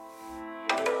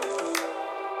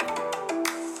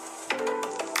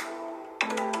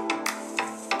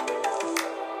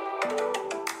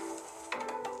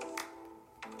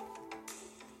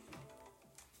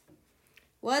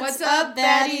up,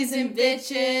 baddies and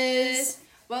bitches?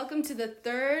 Welcome to the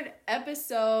third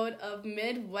episode of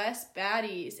Midwest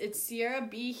Baddies. It's Sierra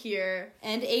B here.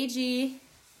 And AG.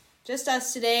 Just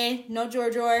us today. No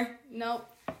George. Nope.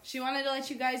 She wanted to let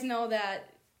you guys know that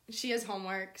she has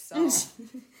homework, so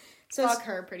fuck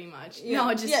her pretty much. Yeah,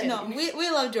 no, just kidding. No, we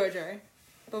love George,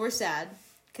 but we're sad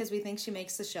because we think she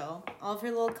makes the show. All of her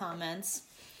little comments.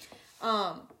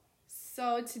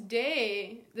 So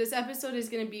today, this episode is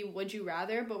going to be Would You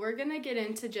Rather, but we're going to get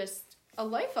into just a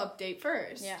life update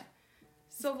first. Yeah.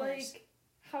 So,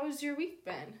 how's your week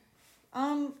been?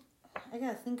 I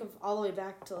gotta think of all the way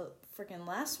back to freaking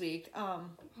last week. Oh,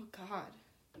 God.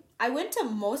 I went to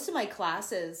most of my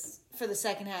classes for the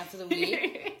second half of the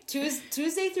week.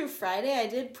 Tuesday through Friday, I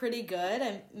did pretty good.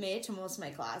 I made it to most of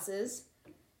my classes.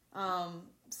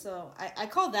 So I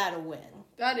call that a win.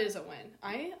 That is a win.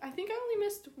 I think I only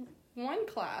missed one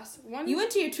class. You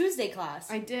went to your Tuesday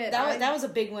class. I did. That was a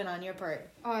big win on your part.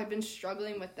 Oh, I've been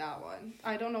struggling with that one.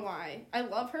 I don't know why. I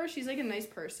love her. She's, a nice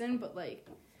person, but,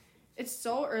 it's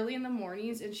so early in the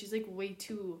mornings, and she's, way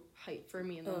too hype for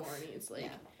me in the mornings.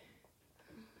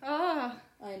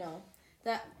 I know.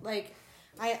 That,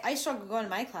 I struggle going to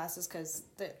my classes because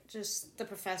the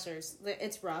professors,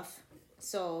 it's rough.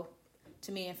 So,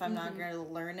 to me, if I'm not going to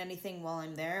learn anything while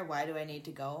I'm there, why do I need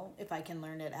to go if I can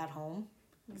learn it at home?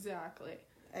 Exactly.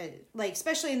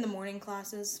 Especially in the morning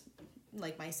classes,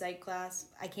 like my psych class,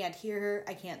 I can't hear her,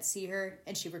 I can't see her,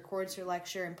 and she records her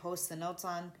lecture and posts the notes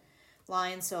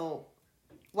online, so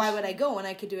why would I go when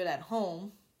I could do it at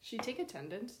home? She take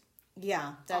attendance?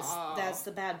 Yeah, that's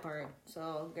the bad part.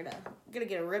 So I'm gonna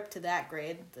get a rip to that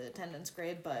grade, the attendance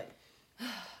grade, but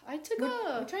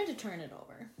we're trying to turn it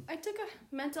over. I took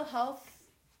a mental health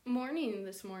morning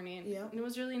this morning. Yeah. And it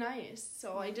was really nice.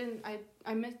 So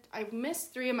I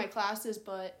missed 3 of my classes,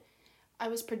 but I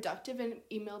was productive and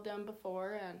emailed them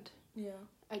before, and yeah,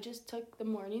 I just took the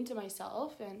morning to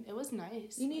myself, and it was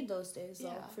nice. You need those days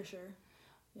though, for sure.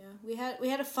 Yeah, we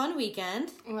had a fun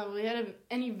weekend. Well, we had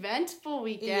an eventful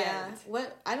weekend. Yeah.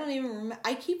 I don't even remember.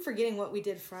 I keep forgetting what we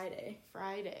did Friday.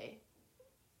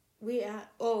 We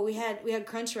had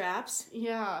Crunch Wraps.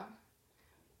 Yeah.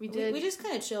 We did. We just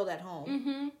kind of chilled at home.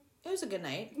 Mm-hmm. It was a good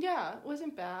night. Yeah, it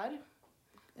wasn't bad.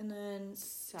 And then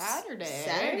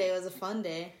Saturday was a fun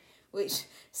day. Which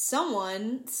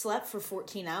someone slept for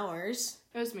 14 hours.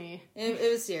 It was me.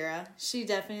 It was Sierra. She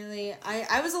definitely...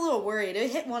 I was a little worried. It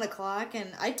hit 1 o'clock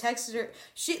and I texted her...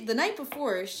 The night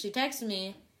before, she texted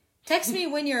me, "Text me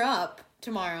when you're up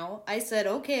tomorrow." I said,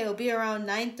 "Okay, it'll be around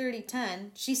 9:30,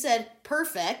 10. She said,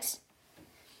 "Perfect."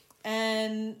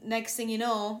 And next thing you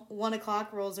know, 1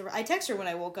 o'clock rolls over. I text her when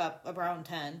I woke up around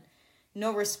 10.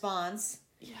 No response.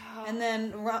 Yeah. And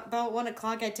then about 1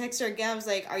 o'clock, I text her again. I was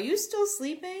like, "Are you still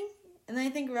sleeping?" And then I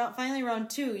think finally around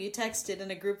 2, you texted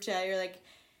in a group chat. You're like,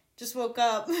 "Just woke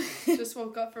up." Just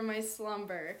woke up from my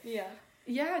slumber. Yeah.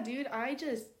 Yeah, dude, I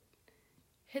just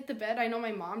hit the bed. I know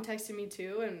my mom texted me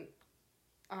too, and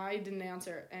I didn't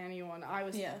answer anyone. And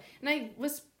I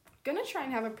was gonna try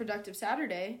and have a productive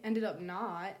Saturday. Ended up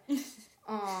not.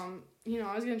 I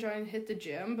was gonna try and hit the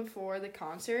gym before the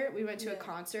concert. We went to a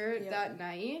concert that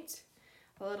night.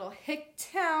 A little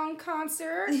Hicktown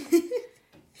concert.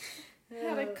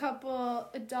 Had a couple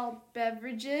adult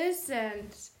beverages,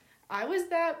 and I was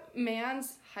that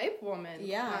man's hype woman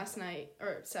last night,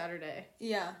 or Saturday.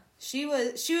 Yeah. She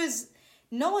was,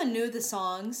 no one knew the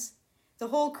songs. The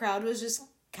whole crowd was just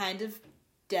kind of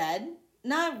dead.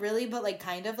 Not really, but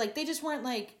kind of. They just weren't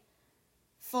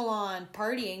full on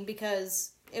partying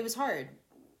because it was hard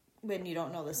when you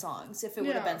don't know the songs. If it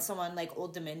would have been someone like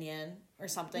Old Dominion or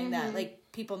something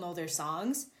that people know their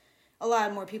songs, a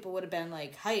lot more people would have been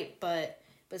hype. But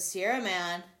Sierra,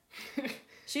 man,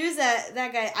 she was that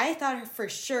guy. I thought for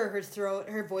sure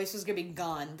her voice was gonna be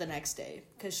gone the next day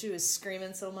because she was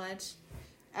screaming so much.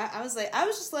 I was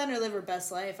just letting her live her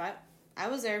best life. I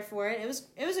was there for it.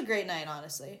 It was a great night,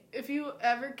 honestly. If you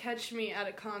ever catch me at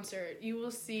a concert, you will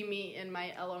see me in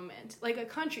my element. Like a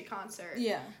country concert.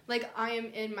 Yeah. I am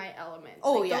in my element.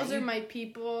 Oh, yeah. Those are my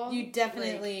people. You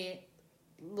definitely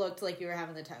looked like you were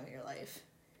having the time of your life.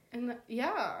 And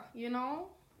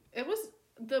it was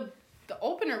the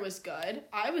opener was good.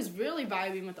 I was really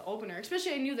vibing with the opener,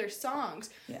 especially I knew their songs.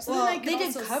 Yeah. So they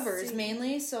did covers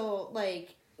mainly, so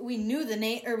we knew the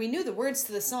name or we knew the words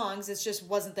to the songs. It just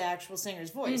wasn't the actual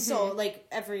singer's voice. So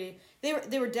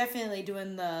they were definitely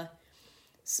doing the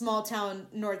small town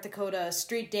North Dakota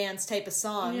street dance type of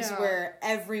songs where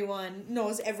everyone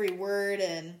knows every word,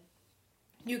 and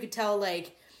you could tell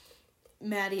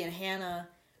Maddie and Hannah,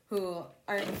 who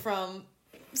aren't from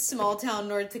small town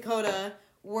North Dakota,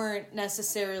 weren't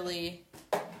necessarily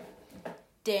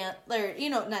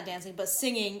not dancing, but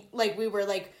singing, like, we were,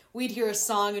 like, we'd hear a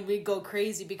song and we'd go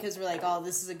crazy because we're like, oh,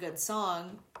 this is a good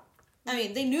song. I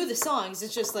mean, they knew the songs,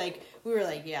 it's just, like, we were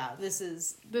like, yeah, this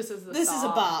is a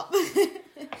bop.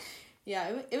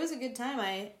 Yeah, it was a good time.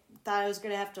 I thought I was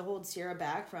going to have to hold Sierra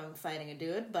back from fighting a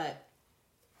dude, but...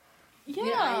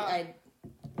 Yeah.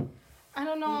 I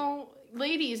don't know.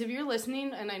 Ladies, if you're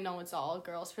listening, and I know it's all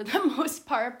girls for the most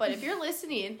part, but if you're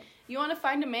listening, you want to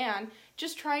find a man,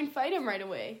 just try and fight him right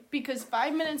away. Because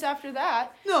 5 minutes after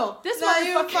that... No, not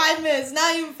even 5 minutes.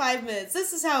 Not even 5 minutes.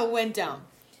 This is how it went down.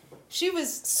 She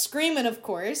was screaming, of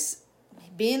course,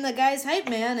 being the guy's hype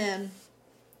man, and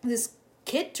this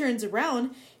kid turns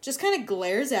around, just kind of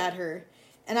glares at her.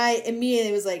 And I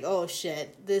immediately was like, oh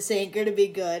shit, this ain't gonna be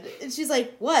good. And she's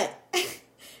like, what?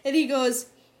 And he goes,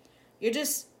 you're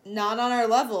just not on our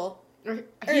level.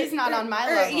 He's not on my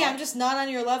level. Yeah, I'm just not on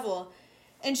your level.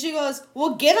 And she goes,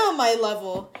 well, get on my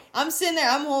level. I'm sitting there,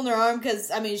 I'm holding her arm,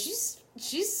 because, I mean,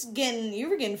 you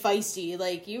were getting feisty.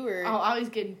 Like, you were... Oh, I was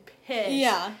getting pissed.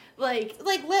 Yeah. Like,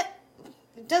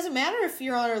 it doesn't matter if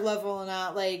you're on her level or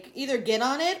not. Like, either get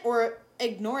on it or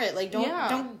ignore it. Like,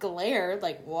 don't glare.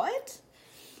 Like, what?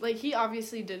 Like, he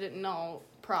obviously didn't know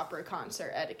proper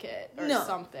concert etiquette or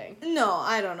something. No,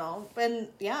 I don't know. And,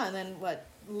 yeah, and then what?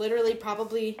 Literally,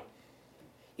 probably,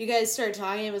 you guys started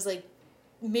talking. It was, like,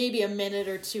 maybe a minute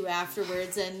or two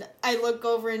afterwards, and I look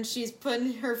over and she's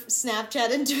putting her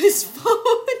Snapchat into his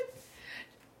phone.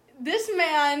 This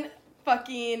man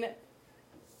fucking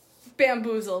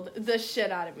bamboozled the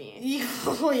shit out of me.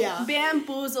 Oh, yeah.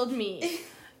 Bamboozled me.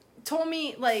 Told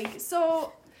me, like,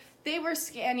 so they were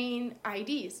scanning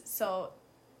IDs. So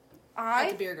at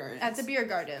the beer gardens. At the beer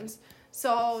gardens.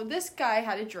 So this guy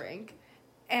had a drink,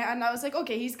 and I was like,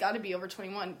 okay, he's got to be over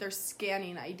 21. They're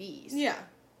scanning IDs. Yeah.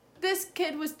 This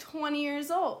kid was 20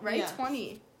 years old, right? Yeah.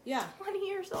 20. Yeah. 20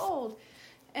 years old.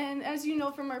 And as you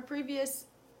know from our previous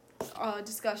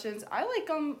discussions, I like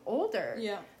him older.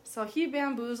 Yeah. So he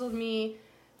bamboozled me,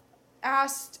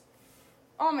 asked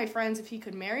all my friends if he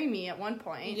could marry me at one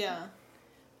point. Yeah.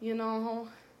 You know.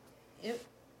 It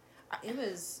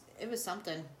was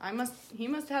something. He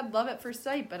must have had love at first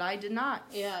sight, but I did not.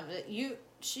 Yeah, but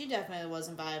she definitely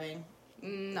wasn't vibing.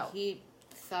 No. He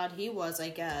thought he was, I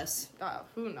guess.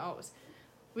 Who knows?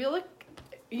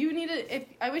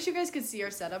 I wish you guys could see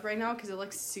our setup right now because it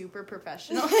looks super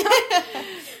professional.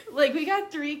 Like, we got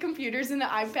 3 computers and an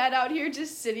iPad out here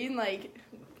just sitting, like,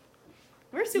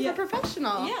 we're super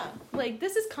professional. Yeah. Like,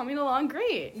 this is coming along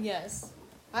great. Yes.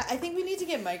 I think we need to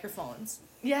get microphones.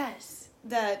 Yes.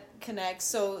 That connect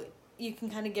so you can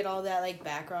kind of get all that, like,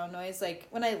 background noise. Like,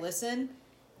 when I listen,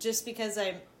 just because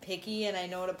I'm picky and I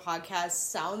know what a podcast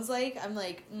sounds like, I'm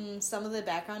like, some of the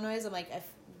background noise, I'm like,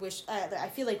 I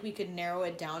feel like we could narrow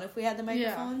it down if we had the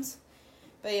microphones. Yeah.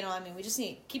 But, you know, I mean, we just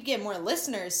need to keep getting more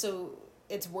listeners so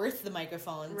it's worth the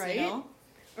microphones, right? You know?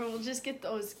 Or we'll just get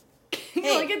those... Hey,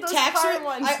 we'll get those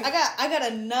ones. I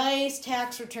got a nice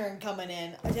tax return coming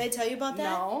in. Did I tell you about that?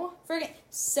 No. Forget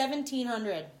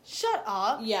 $1,700. Shut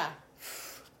up. Yeah.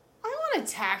 I want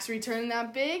a tax return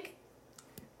that big.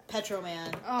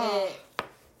 Petroman. Oh.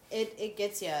 It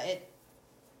gets you.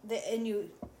 And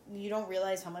you don't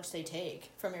realize how much they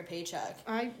take from your paycheck.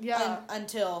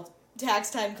 Until tax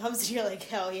time comes and you're like,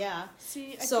 hell yeah.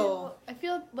 See, I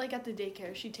feel like at the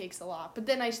daycare she takes a lot, but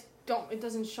then it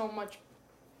doesn't show much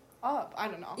up. I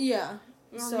don't know. Yeah.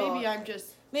 Or so maybe I'm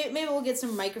just... Maybe we'll get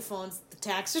some microphones, the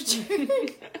tax return.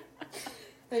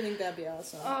 I think that'd be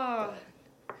awesome. Oh.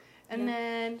 And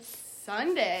then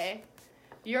Sunday,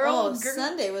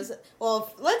 Sunday was...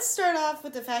 Well, let's start off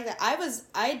with the fact that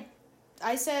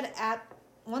I said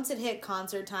once it hit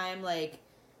concert time, like,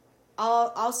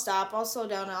 I'll stop, I'll slow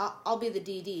down, I'll be the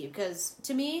DD, because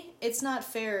to me, it's not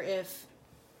fair if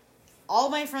all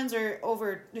my friends are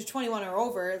over, there's 21 or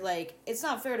over, like, it's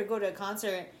not fair to go to a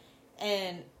concert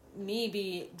and me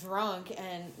be drunk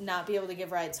and not be able to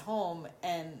give rides home,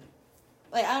 and,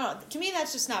 like, I don't know, to me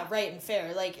that's just not right and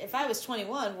fair. Like, if I was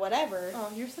 21, whatever.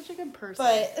 Oh, you're such a good person.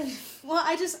 But, well,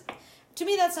 to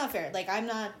me that's not fair. Like, I'm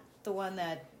not the one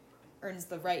that earns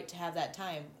the right to have that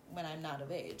time when I'm not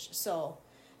of age. So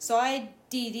I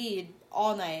DD'd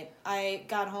all night. I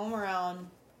got home around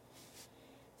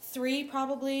 3,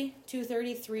 probably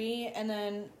 2:33, and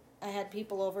then I had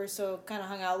people over, so kind of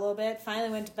hung out a little bit. Finally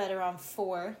went to bed around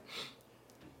 4,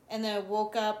 and then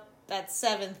woke up at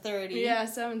 7:30. Yeah,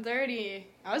 7:30.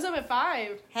 I was up at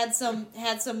 5. Had some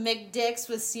McDicks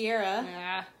with Sierra.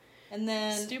 Yeah. And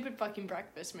then stupid fucking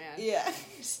breakfast, man. Yeah.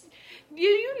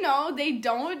 You know they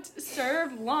don't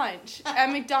serve lunch at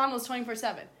McDonald's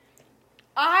 24/7.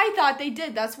 I thought they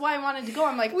did. That's why I wanted to go.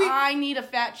 I'm like, I need a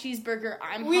fat cheeseburger.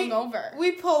 I'm hungover.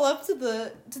 We pull up to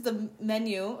the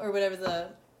menu or whatever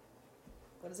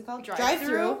what is it called?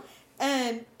 Drive-through.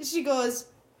 And she goes,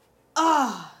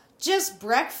 just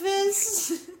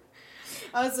breakfast?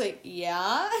 I was like,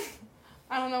 yeah.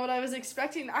 I don't know what I was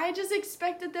expecting. I just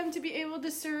expected them to be able to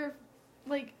serve,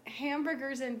 like,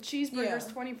 hamburgers and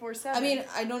cheeseburgers 24/7. I mean,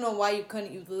 I don't know why you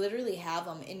couldn't. You literally have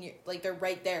them in your, like, they're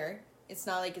right there. It's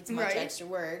not like it's much extra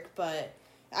work, but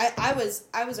I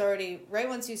was already, right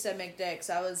once you said McDick's,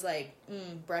 I was like,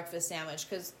 breakfast sandwich.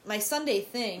 Because my Sunday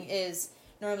thing is,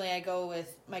 normally I go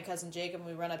with my cousin Jacob and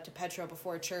we run up to Petro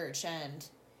before church and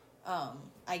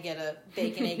I get a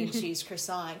bacon, egg, and cheese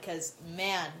croissant because,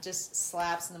 man, just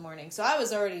slaps in the morning. So I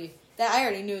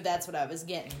already knew that's what I was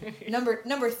getting.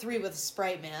 Number 3 with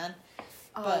Sprite, man.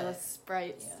 Oh, those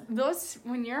Sprites. Yeah. Those,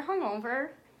 when you're hungover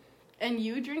and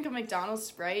you drink a McDonald's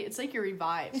Sprite, it's like you're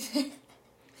revived.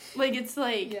 Like, it's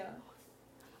like,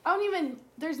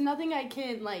 there's nothing I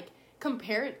can, like,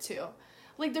 compare it to.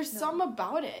 Like, there's something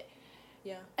about it.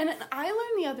 Yeah. And I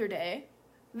learned the other day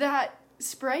that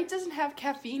Sprite doesn't have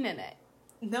caffeine in it.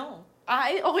 No.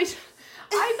 I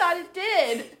thought it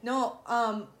did. No,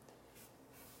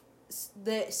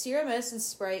 the Sierra Mist and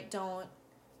Sprite don't,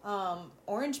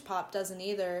 Orange Pop doesn't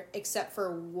either, except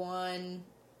for one,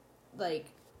 like,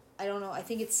 I don't know, I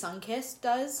think it's Sunkist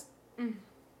does,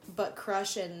 but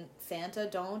Crush and Fanta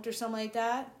don't, or something like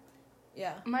that.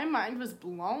 Yeah. My mind was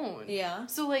blown. Yeah.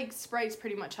 So, like, Sprite's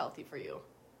pretty much healthy for you.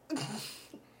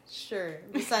 Sure,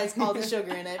 besides all the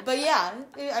sugar in it. But yeah,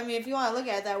 I mean, if you want to look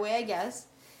at it that way, I guess.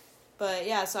 But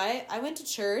yeah, so I went to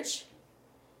church.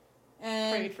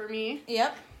 And prayed for me.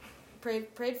 Yep.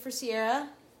 Prayed for Sierra.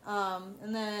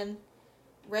 And then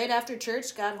right after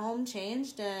church, got home,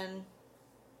 changed, and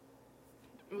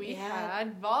we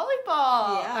had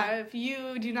volleyball. Yeah. If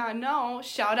you do not know,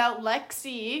 shout out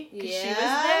Lexi, because she was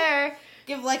Yeah. there.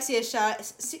 Give Lexi a shout.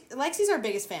 Lexi's our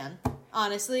biggest fan,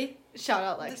 honestly. Shout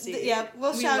out Lexi. Yeah,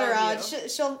 we'll shout her love out. you.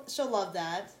 She'll love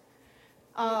that.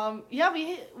 Yeah,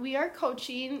 we are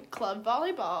coaching club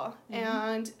volleyball,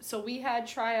 and so we had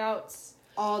tryouts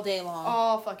all day long,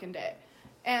 all fucking day.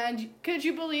 And could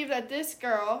you believe that this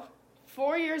girl,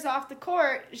 4 years off the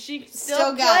court, she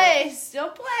still plays.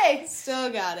 Still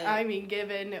got it. I mean,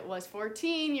 given it was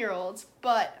 14-year-olds,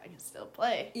 but I can still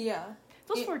play. Yeah.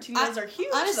 Those 14-year-olds are huge,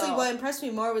 honestly, though. what impressed me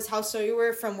more was how sore you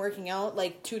were from working out,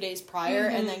 like, 2 days prior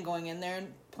and then going in there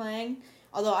and playing.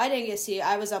 Although I didn't get to see it.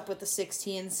 I was up with the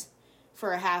 16s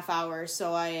for a half hour,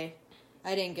 so I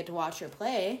didn't get to watch her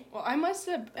play. Well, I must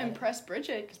have impressed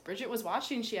Bridget, because Bridget was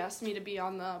watching. She asked me to be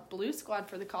on the blue squad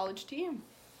for the college team.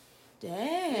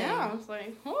 Dang. Yeah, I was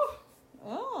like, oh.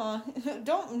 Oh,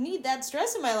 don't need that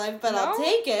stress in my life, but I'll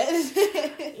take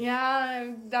it.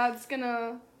 Yeah, that's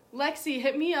gonna... Lexi,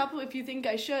 hit me up if you think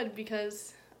I should,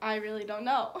 because I really don't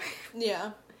know.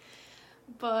 Yeah.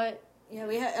 But... Yeah,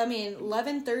 we had,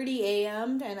 11:30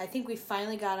 a.m., and I think we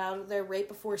finally got out of there right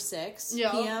before 6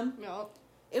 p.m. Yeah.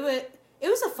 It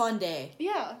was a fun day.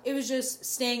 Yeah. It was just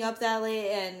staying up that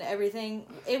late and everything.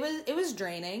 It was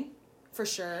draining, for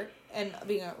sure, and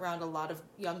being around a lot of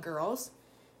young girls.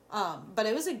 But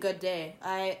it was a good day.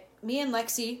 Me and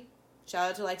Lexi,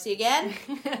 shout out to Lexi again.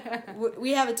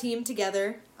 We have a team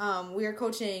together. We are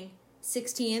coaching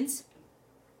 16s,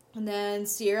 and then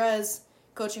Sierra is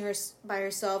coaching her by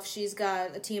herself. She's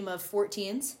got a team of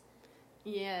 14s.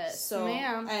 Yes, so,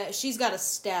 ma'am. She's got a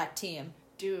stacked team.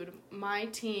 Dude, my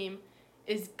team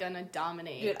is gonna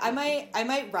dominate. Dude, I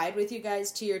might ride with you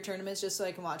guys to your tournaments just so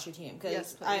I can watch your team,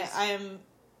 because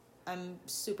I'm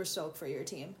super stoked for your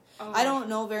team. Oh. I don't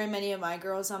know very many of my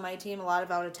girls on my team, a lot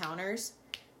of out-of-towners,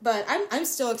 but I'm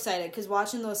still excited because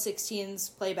watching those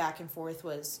 16s play back and forth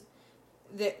was...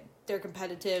 They're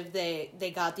competitive.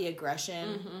 They got the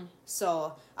aggression. Mm-hmm.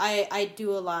 So I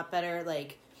do a lot better,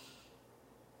 like,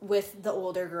 with the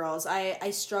older girls. I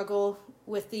struggle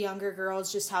with the younger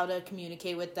girls, just how to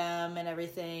communicate with them and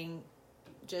everything.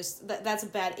 Just that's a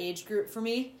bad age group for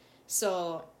me.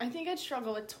 So I think I'd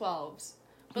struggle with 12s.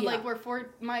 But like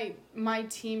my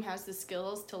team has the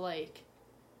skills to, like,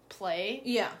 play.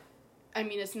 Yeah. I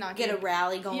mean, it's not get a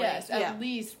rally going. Yes, at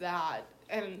least that.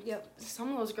 And some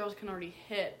of those girls can already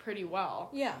hit pretty well.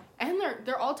 Yeah. And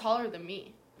they're all taller than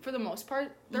me. For the most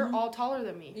part, they're all taller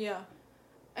than me. Yeah.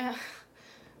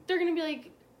 They're going to be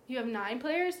like, you have 9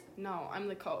 players? No, I'm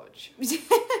the coach. No,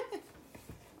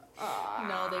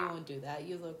 they won't do that.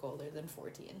 You look older than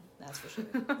 14. That's for sure.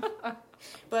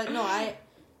 But no,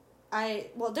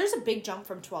 well, there's a big jump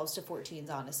from 12s to 14s,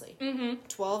 honestly. Mm-hmm.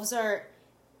 12s are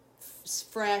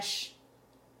fresh.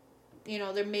 You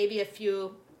know, there may be a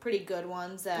few pretty good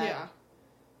ones that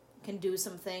can do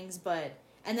some things,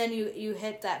 and then you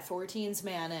hit that 14s,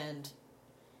 man, and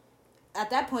at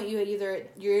that point you're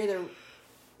either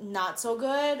not so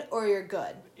good or you're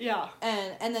good. Yeah.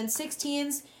 And then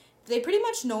 16s, they pretty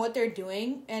much know what they're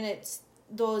doing, and it's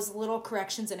those little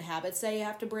corrections and habits that you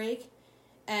have to break.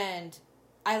 And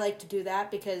I like to do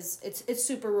that because it's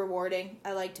super rewarding.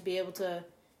 I like to be able to,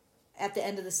 at the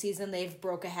end of the season, they've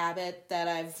broke a habit that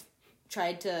I've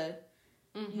tried to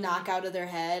knock out of their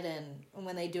head, and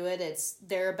when they do it,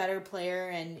 they're a better player,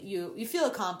 and you feel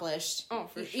accomplished. Oh,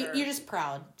 for sure. You're just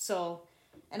proud. So,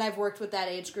 and I've worked with that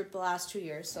age group the last 2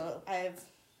 years, so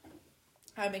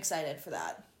I'm excited for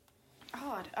that.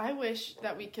 God, I wish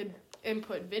that we could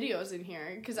input videos in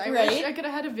here, because I Right? wish I could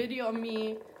have had a video of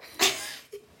me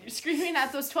screaming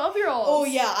at those 12-year-olds. Oh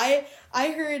yeah,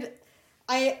 I heard,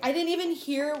 I didn't even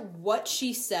hear what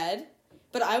she said,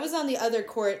 but I was on the other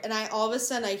court, and all of a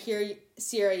sudden I hear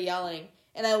Sierra yelling,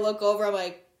 and I look over, I'm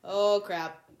like, oh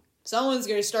crap, someone's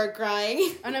gonna start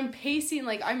crying. And I'm pacing,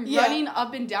 like, I'm running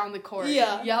up and down the court,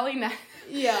 yelling at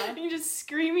and just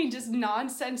screaming just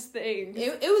nonsense things.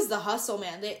 It was the hustle,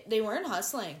 man. They weren't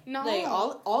hustling. No. Like,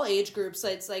 all age groups,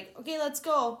 it's like, okay, let's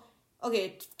go.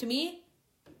 Okay, to me,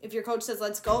 if your coach says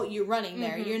let's go, you're running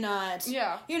there. You're not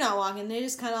walking. They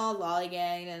just kind of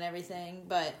lollygagged and everything,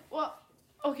 but... Well,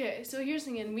 okay, so here's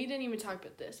the thing, and we didn't even talk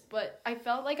about this, but I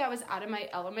felt like I was out of my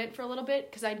element for a little bit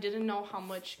because I didn't know how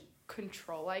much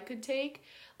control I could take,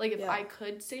 like if I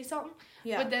could say something.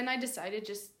 But then I decided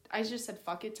I just said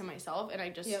fuck it to myself, and I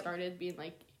just started being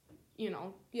like,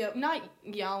 not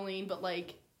yelling, but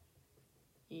like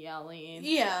yelling.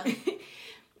 Yeah.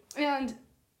 And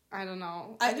I don't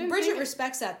know. Bridget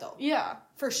respects that though. Yeah.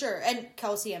 For sure. And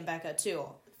Kelsey and Becca too.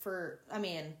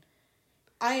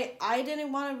 I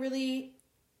didn't want to really,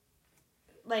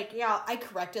 like, I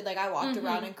corrected, like, I walked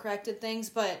around and corrected things,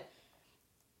 but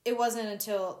it wasn't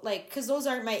until, like, because those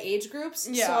aren't my age groups,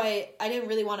 so I didn't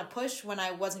really want to push when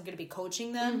I wasn't going to be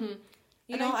coaching them.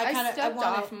 You know, I stepped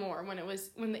off more when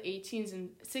the 18s and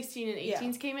 16 and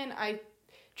 18s came in. I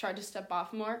tried to step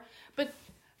off more, but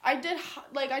I did,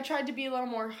 like, I tried to be a little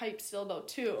more hype still, though,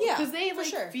 too. Yeah, because they,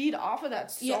 like, feed off of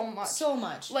that much. So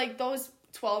much. Like, those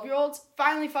 12-year-olds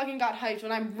finally fucking got hyped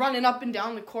when I'm running up and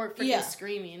down the court freaking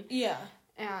screaming. Yeah.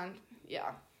 And,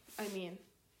 I mean,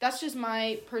 that's just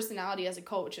my personality as a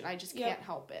coach, and I just can't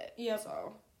help it. Yep.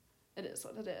 So, it is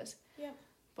what it is. Yep.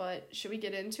 But, should we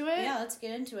get into it? Yeah, let's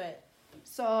get into it.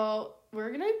 So,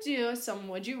 we're gonna do some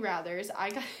Would You Rathers. I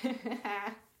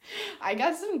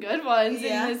got some good ones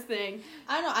in this thing.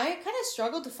 I don't know. I kind of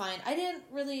struggled to find. I didn't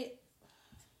really...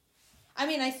 I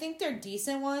mean, I think they're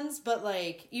decent ones, but,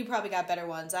 like, you probably got better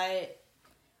ones. I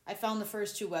found the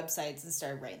first 2 websites and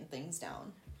started writing things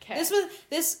down. Okay.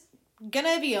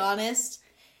 Gonna be honest,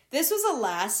 this was a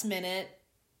last minute,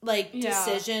 like,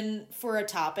 decision for a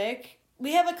topic.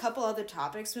 We have a couple other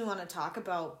topics we want to talk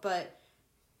about, but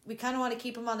we kind of want to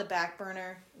keep them on the back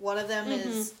burner. One of them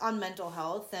is on mental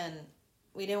health, and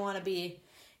we didn't want to be,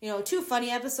 2 funny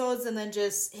episodes and then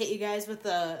just hit you guys with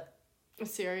a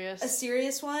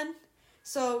serious one.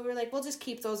 So we were like, we'll just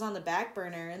keep those on the back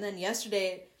burner. And then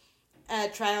yesterday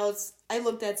at tryouts, I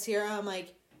looked at Sierra, I'm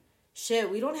like,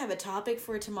 shit, we don't have a topic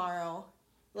for tomorrow.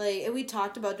 Like, we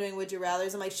talked about doing Would You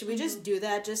Rathers. I'm like, should we just do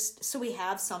that just so we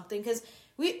have something? Because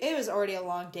it was already a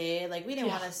long day. Like, we didn't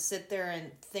want to sit there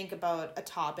and think about a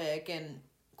topic and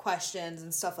questions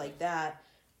and stuff like that.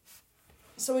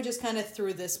 So we just kind of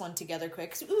threw this one together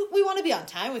quick. 'Cause we want to be on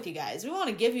time with you guys. We want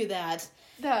to give you that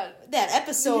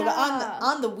episode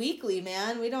on the weekly,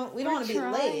 man. We don't want to be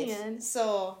late.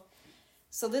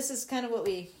 So this is kind of what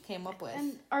we came up with.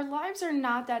 And our lives are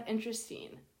not that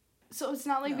interesting. So it's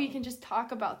not like we can just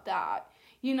talk about that.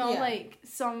 Like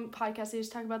some podcasts, they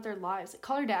just talk about their lives.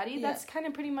 Call Her Daddy, that's kind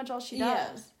of pretty much all she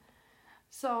does. Yeah.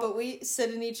 So, but we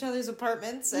sit in each other's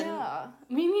apartments and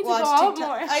we need to go out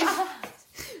more.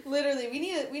 Literally, we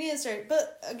need to start.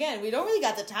 But again, we don't really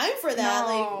got the time for that.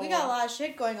 No. Like, we got a lot of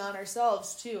shit going on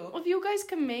ourselves too. Well, if you guys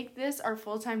can make this our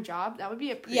full-time job, that would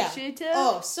be appreciative. Yeah.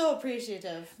 Oh, so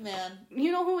appreciative, man.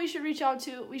 You know who we should reach out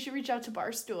to? We should reach out to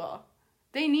Barstool.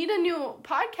 They need a new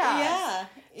podcast. Yeah.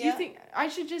 Do you think I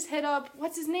should just hit up,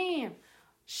 what's his name?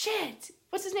 Shit.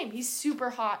 What's his name? He's super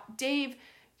hot. Dave.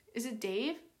 Is it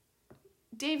Dave?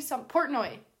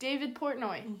 Portnoy. David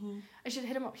Portnoy. Mm-hmm. I should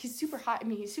hit him up. He's super hot. I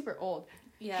mean, he's super old.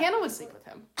 Yeah. Hannah would sleep with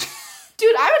him.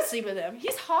 Dude, I would sleep with him.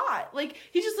 He's hot. Like,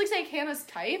 he just looks like Hannah's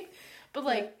type. But,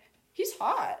 like, he's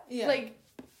hot. Yeah. Like,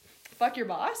 fuck your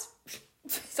boss.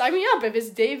 Sign me up if it's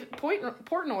Dave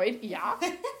Portnoy. Yeah.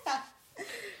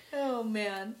 Oh,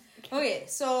 man. Okay,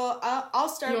 so I'll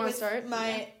start with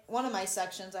one of my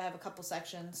sections. I have a couple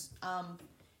sections.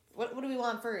 What do we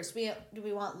want first? Do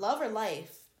we want love or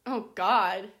life? Oh,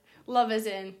 God. Love is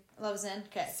in. Love is in?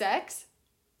 Okay. Sex?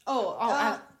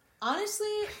 Honestly,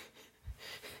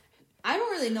 I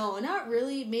don't really know. Not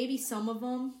really. Maybe some of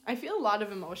them. I feel a lot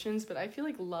of emotions, but I feel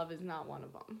like love is not one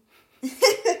of them.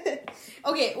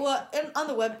 Okay, well, on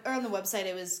the website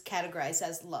it was categorized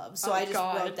as love, so I just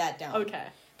wrote that down. Okay.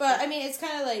 But I mean, it's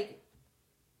kind of like,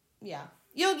 yeah,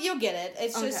 you'll get it.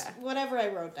 It's just whatever I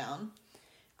wrote down.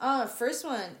 First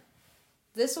one,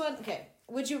 this one. Okay,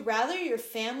 would you rather your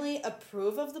family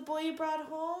approve of the boy you brought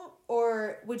home,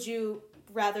 or would you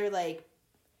rather like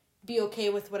be okay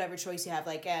with whatever choice you have?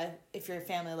 Like, if your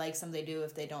family likes him, they do.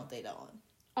 If they don't, they don't.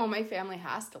 Oh, my family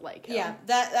has to like him. Yeah,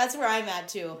 that's where I'm at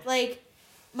too. Like,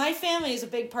 my family is a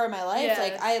big part of my life. Yes.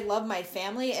 Like, I love my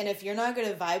family, and if you're not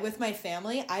gonna vibe with my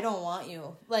family, I don't want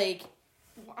you. Like,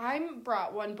 I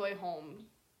brought one boy home.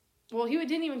 Well, he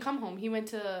didn't even come home. He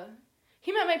met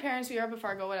my parents. We were up at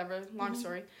Fargo, whatever. Long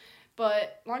story.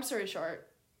 But long story short,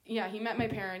 yeah, he met my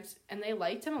parents, and they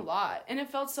liked him a lot, and it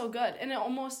felt so good. And it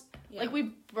almost, like,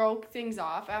 we broke things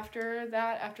off after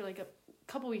that, after, like, a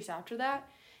couple weeks after that,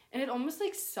 and it almost,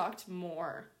 like, sucked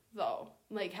more, though.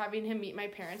 Like, having him meet my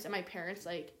parents, and my parents,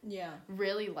 like,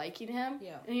 really liking him.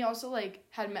 Yeah. And he also, like,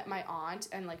 had met my aunt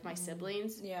and, like, my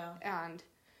siblings. Yeah. And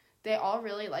they all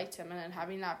really liked him, and then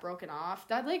having that broken off,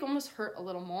 that, like, almost hurt a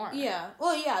little more. Yeah.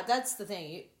 Well, yeah, that's the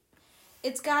thing.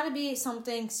 It's got to be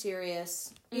something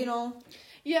serious, you know?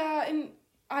 Yeah, and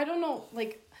I don't know,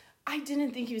 like, I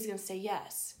didn't think he was going to say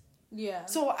yes. Yeah.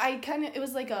 So I kind of, it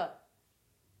was like a,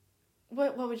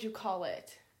 what would you call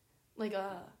it? Like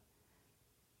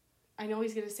I know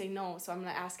he's going to say no, so I'm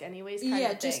going to ask anyways kind of thing.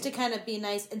 Yeah, just to kind of be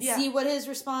nice and see what his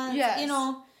response, you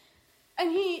know?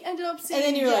 And he ended up saying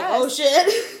and then you're like, oh,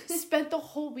 shit. Spent the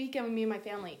whole weekend with me and my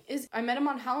family. I met him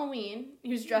on Halloween.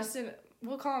 He was dressed in,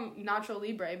 we'll call him Nacho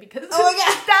Libre because that's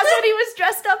what he was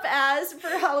dressed up as for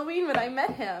Halloween when I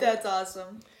met him. That's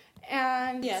awesome.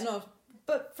 And yeah, no,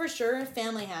 but for sure,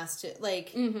 family has to,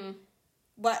 like,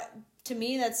 what, to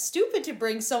me, that's stupid to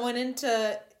bring someone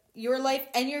into your life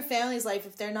and your family's life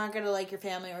if they're not going to like your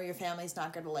family or your family's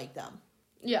not going to like them.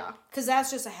 Yeah. Because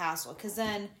that's just a hassle. Because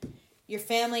then your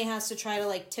family has to try to,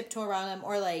 like, tiptoe around them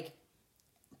or, like,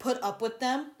 put up with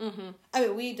them. I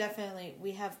mean,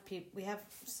 we have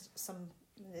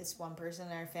this one person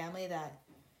in our family that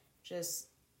just,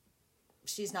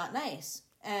 she's not nice.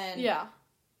 And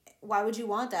why would you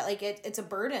want that? Like, it's a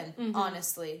burden,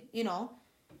 honestly, you know?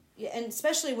 And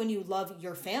especially when you love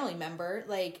your family member,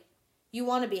 like, you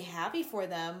want to be happy for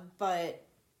them, but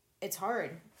it's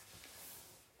hard.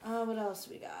 What else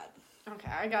we got? Okay,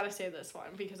 I gotta say this one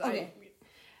because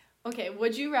Okay,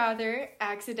 would you rather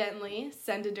accidentally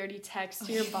send a dirty text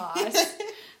to your boss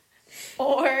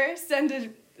or send a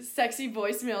sexy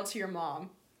voicemail to your mom?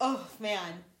 Oh,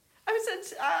 man.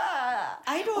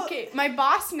 I don't... Okay, my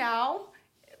boss now,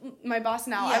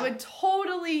 I would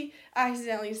totally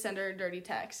accidentally send her a dirty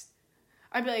text.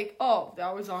 I'd be like, oh,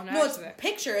 that was on accident. No, it's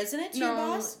picture, isn't it, to your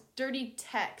boss? Dirty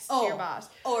text to your boss.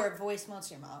 Or a voicemail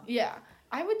to your mom. Yeah.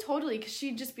 I would totally, because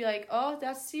she'd just be like, oh,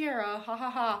 that's Sierra, ha ha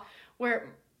ha.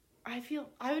 Where I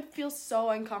would feel so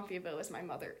uncomfortable if it was my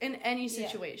mother. In any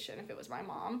situation, if it was my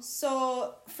mom.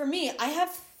 So, for me, I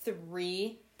have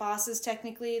 3 bosses,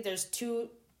 technically. There's 2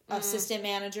 assistant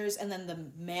managers, and then the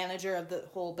manager of the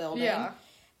whole building. Yeah.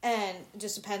 And it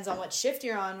just depends on what shift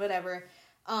you're on, whatever.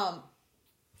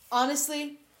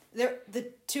 Honestly, the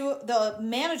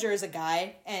manager is a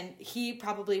guy, and he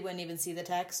probably wouldn't even see the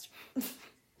text.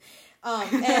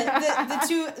 And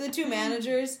the two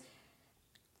managers,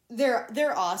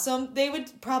 they're awesome. They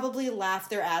would probably laugh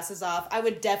their asses off. I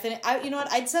would you know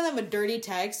what? I'd send them a dirty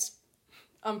text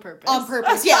on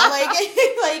purpose. Yeah,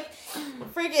 like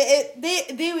freaking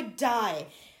it. They would die.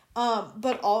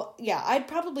 I'd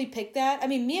probably pick that. I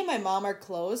mean, me and my mom are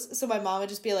close, so my mom would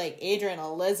just be like, Adrian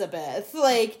Elizabeth,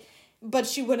 like, but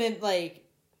she wouldn't, like,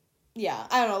 I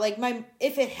don't know, like,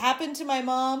 if it happened to my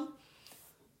mom,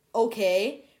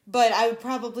 okay, but I would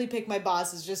probably pick my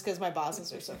bosses just because my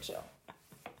bosses are so chill.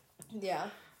 Yeah.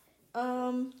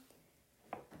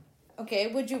 Okay,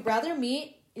 would you rather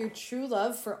meet your true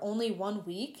love for only 1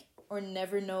 week or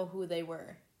never know who they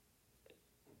were?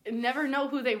 Never know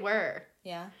who they were.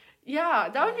 Yeah. Yeah,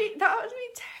 that would be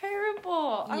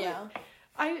terrible.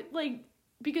 I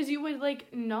because you would,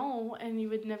 like, know and you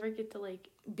would never get to, like,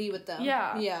 be with them.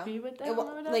 Yeah. Be with them.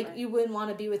 Like, you wouldn't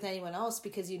want to be with anyone else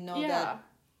because you know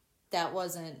that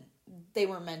wasn't, they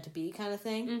weren't meant to be, kind of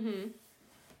thing.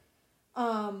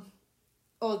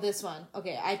 Oh, this one.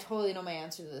 Okay, I totally know my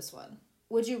answer to this one.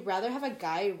 Would you rather have a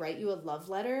guy write you a love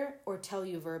letter or tell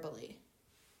you verbally?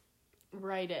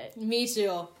 Write it. Me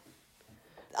too.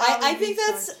 I think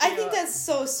that's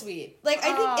so sweet. Like,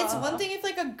 I think it's one thing if,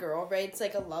 like, a girl writes,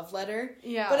 like, a love letter.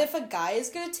 Yeah. But if a guy is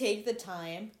gonna take the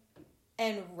time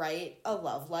and write a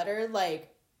love letter,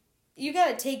 like, you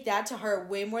gotta take that to heart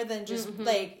way more than just,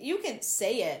 like, you can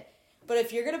say it. But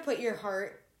if you're gonna put your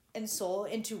heart and soul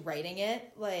into writing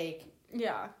it, like...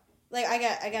 Yeah. Like,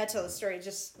 I gotta tell the story.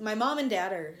 Just, my mom and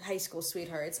dad are high school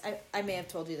sweethearts. I may have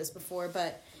told you this before,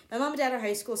 but my mom and dad are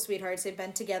high school sweethearts. They've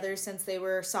been together since they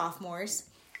were sophomores.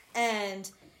 And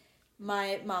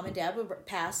my mom and dad would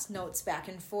pass notes back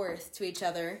and forth to each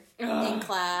other in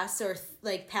class or,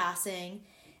 like, passing.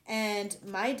 And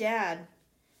my dad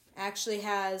actually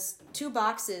has 2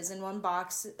 boxes. In one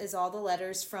box is all the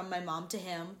letters from my mom to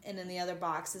him. And in the other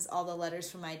box is all the letters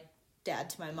from my dad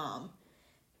to my mom.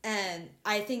 And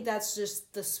I think that's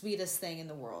just the sweetest thing in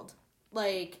the world.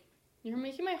 Like... You're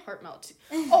making my heart melt.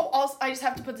 Oh, also, I just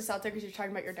have to put this out there because you're talking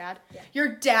about your dad. Yeah. Your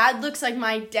dad looks like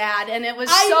my dad, and it was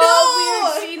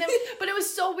weird seeing him. But it was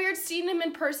so weird seeing him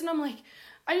in person. I'm like,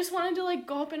 I just wanted to, like,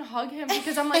 go up and hug him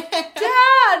because I'm like, Dad!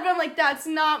 But I'm like, that's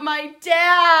not my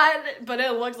dad! But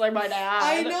it looks like my dad.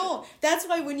 I know. That's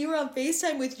why when you were on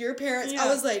FaceTime with your parents, I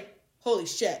was like, holy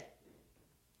shit.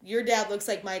 Your dad looks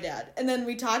like my dad. And then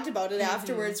we talked about it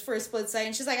afterwards for a split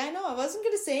second. She's like, I know, I wasn't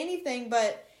going to say anything,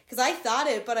 but... Because I thought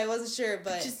it, but I wasn't sure,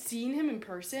 but... Just seeing him in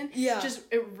person,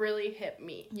 it really hit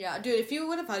me. Yeah, dude, if you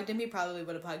would have hugged him, he probably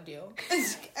would have hugged you.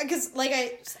 Because, like, I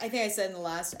think I said in the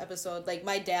last episode, like,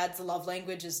 my dad's love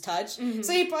language is touch. Mm-hmm.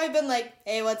 So he'd probably been like,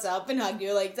 hey, what's up? And hug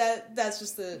you. Like, that's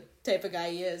just the type of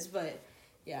guy he is, but...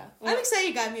 Yeah. Well, I'm excited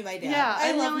you got to meet my dad. Yeah,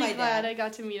 I love really my dad. Glad I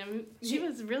got to meet him. He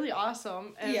was really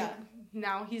awesome. And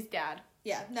now he's dad.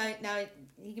 Yeah, now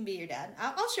he can be your dad.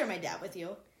 I'll share my dad with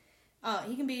you.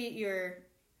 He can be your...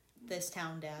 This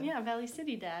town dad. Yeah, Valley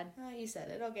City dad. Oh, you said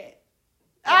it. Okay.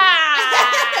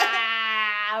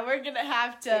 We're gonna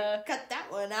have to cut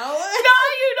that one out. No,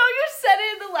 you said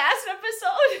it in the last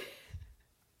episode.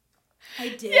 I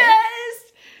did?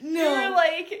 Yes! No. You were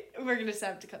like, we're gonna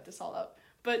have to cut this all out.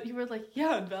 But you were like,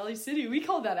 yeah, in Valley City, we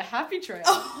call that a happy trail.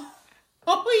 Oh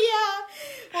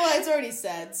yeah. Well, it's already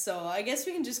said, so I guess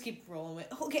we can just keep rolling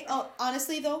with. Okay,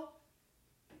 honestly though,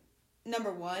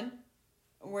 number 1,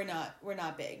 we're not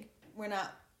big. We're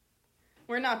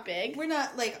not big? We're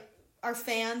not, like, our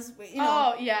fans, you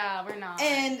know. Oh, yeah, we're not.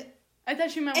 And... I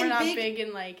thought you meant we're not big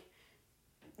in, like,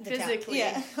 physically.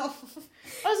 Yeah. I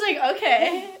was like,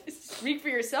 okay, speak for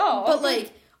yourself. But,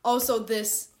 like, also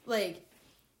this, like...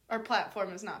 Our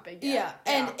platform is not big yet.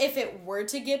 Yeah, and if it were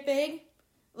to get big,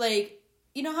 like,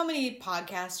 you know how many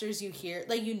podcasters you hear,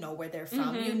 like, you know where they're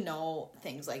from, you know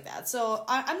things like that. So,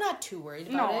 I'm not too worried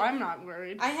about it. No, I'm not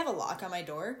worried. I have a lock on my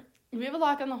door. We have a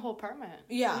lock on the whole apartment.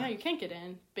 Yeah. Yeah, you can't get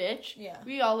in, bitch. Yeah.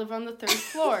 We all live on the 3rd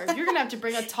floor. You're gonna have to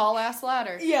bring a tall-ass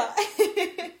ladder. Yeah.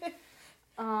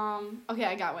 Okay,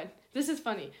 I got one. This is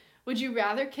funny. Would you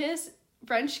rather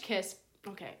French kiss,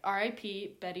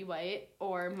 R.I.P. Betty White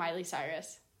or Miley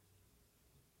Cyrus?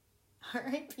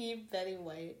 R.I.P. Betty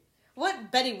White.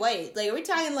 What Betty White? Like, are we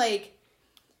talking, like,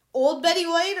 old Betty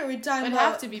White, or are we talking It'd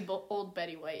have to be old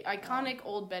Betty White. Iconic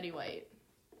old Betty White.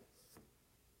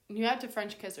 You have to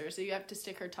French kiss her, so you have to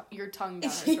stick your tongue down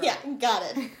her throat. Yeah, got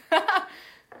it.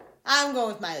 I'm going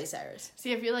with Miley Cyrus.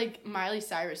 See, I feel like Miley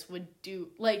Cyrus would do,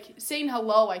 like, saying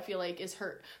hello, I feel like, is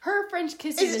her French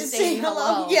kissing is saying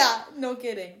hello. Yeah, no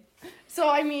kidding. So,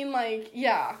 I mean, like,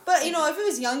 yeah. But, you know, if it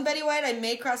was young Betty White, I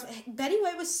may cross... Betty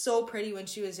White was so pretty when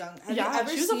she was young. Have you ever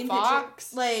seen a fox.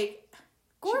 Picture? Like,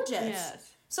 gorgeous.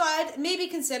 Yes. So, I'd maybe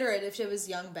consider it if it was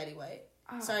young Betty White.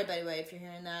 Sorry, Betty White, if you're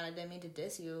hearing that. I didn't mean to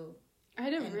diss you. I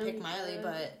didn't really pick Miley,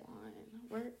 but...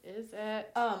 Where is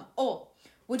it?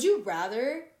 Would you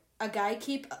rather a guy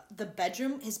keep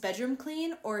his bedroom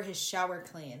clean or his shower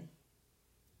clean?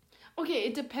 Okay,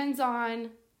 it depends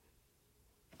on...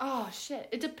 Oh, shit.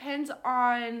 It depends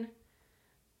on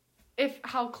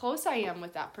how close I am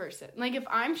with that person. Like, if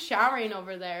I'm showering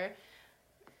over there,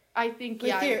 I think,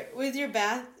 with your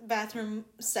bathroom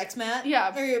sex mat?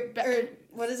 Yeah. Or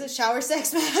what is it? Shower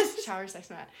sex mat? Shower sex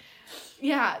mat.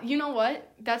 Yeah, you know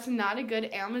what? That's not a good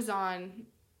Amazon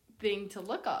thing to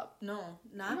look up. No,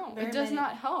 it does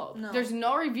not help. No. There's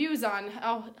no reviews on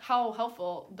how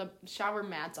helpful the shower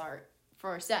mats are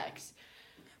for sex.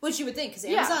 Which you would think, because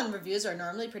Amazon reviews are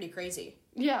normally pretty crazy.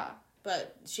 Yeah.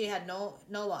 But she had no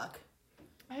luck.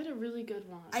 I had a really good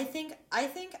one. I think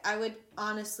I would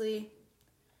honestly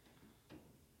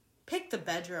pick the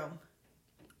bedroom.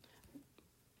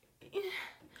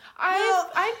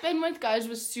 I've been with guys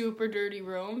with super dirty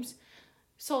rooms,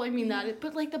 so I mean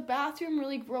but like the bathroom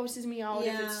really grosses me out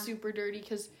if it's super dirty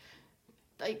because,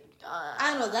 like,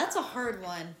 I don't know, that's a hard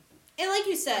one. And like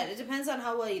you said, it depends on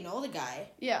how well you know the guy.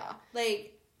 Yeah.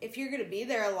 Like, if you're going to be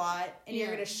there a lot and you're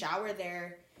going to shower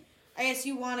there, I guess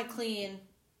you want to clean,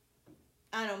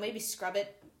 I don't know, maybe scrub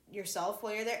it yourself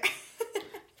while you're there.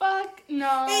 Fuck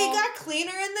no. Hey, you got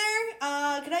cleaner in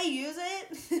there? Can I use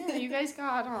it? Yeah, you guys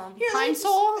got Pine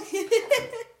Sol?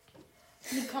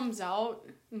 He comes out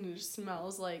and it just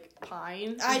smells like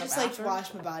pine. I just like to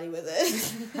wash my body with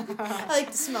it. I like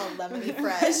to smell lemony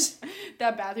fresh.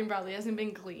 That bathroom probably hasn't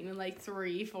been clean in like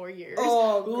 3-4 years.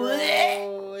 Oh,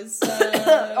 gross.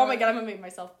 Oh my god, I'm gonna make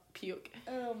myself puke.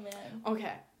 Oh man.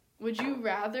 Okay. Would you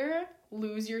rather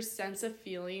lose your sense of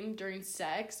feeling during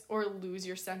sex or lose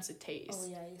your sense of taste? Oh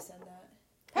yeah, you said that.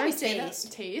 Probably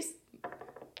taste. Taste?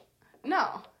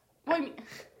 No. Well, I mean,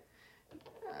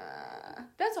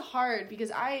 that's hard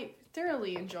because I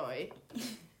thoroughly enjoy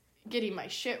getting my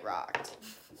shit rocked.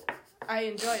 I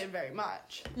enjoy it very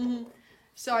much. Mm-hmm.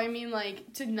 So, I mean,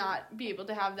 like, to not be able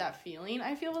to have that feeling,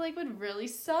 I feel like would really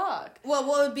suck. Well,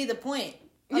 what would be the point?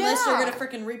 Unless you're gonna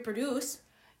freaking reproduce.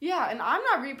 Yeah, and I'm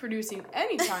not reproducing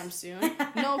anytime soon.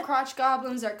 No crotch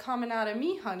goblins are coming out of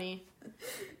me, honey.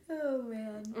 Oh,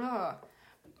 man.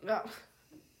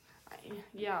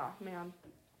 Yeah, man.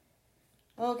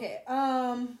 Okay,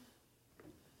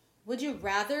 would you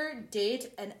rather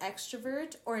date an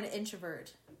extrovert or an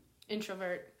introvert?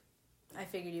 Introvert. I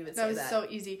figured you would say that. That was so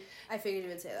easy. I figured you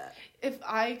would say that. If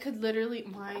I could literally,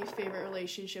 my favorite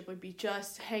relationship would be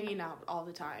just hanging out all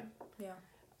the time. Yeah.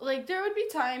 Like, there would be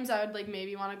times I would, like,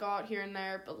 maybe want to go out here and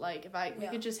there, but, like, if we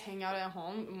could just hang out at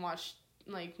home and watch,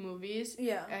 like, movies.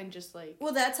 Yeah. And just, like...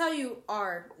 Well, that's how you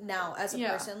are now as a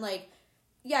person. Like,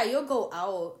 yeah, you'll go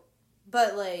out,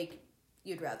 but, like,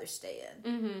 you'd rather stay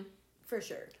in. Mm-hmm. For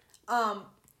sure.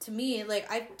 To me, like,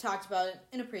 I talked about it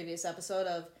in a previous episode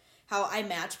of how I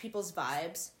match people's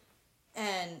vibes.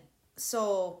 And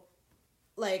so,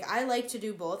 like, I like to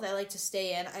do both. I like to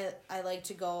stay in. I like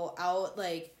to go out,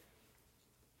 like...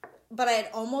 But I'd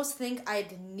almost think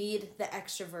I'd need the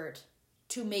extrovert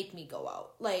to make me go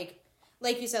out. Like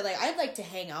you said, like, I'd like to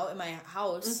hang out in my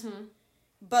house. Mm-hmm.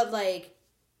 But, like,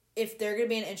 if they're going to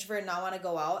be an introvert and not want to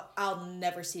go out, I'll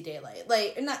never see daylight.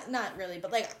 Like, not really,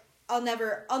 but, like, I'll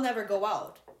never go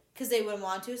out. Because they wouldn't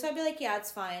want to. So I'd be like, yeah,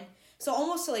 it's fine. So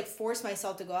almost to, like, force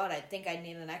myself to go out, I think I'd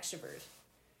need an extrovert.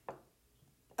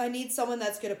 I need someone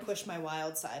that's going to push my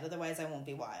wild side. Otherwise, I won't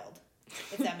be wild.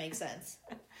 If that makes sense.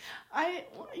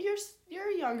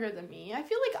 You're younger than me. I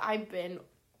feel like I've been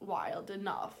wild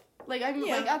enough. Like, I'm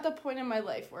like at the point in my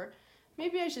life where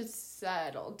maybe I should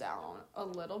settle down a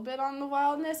little bit on the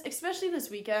wildness. Especially this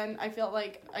weekend. I felt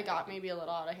like I got maybe a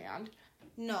little out of hand.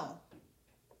 No.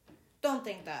 Don't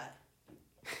think that.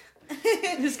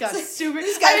 This got super... I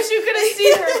wish you could have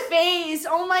seen her face.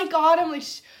 Oh my god, I'm like...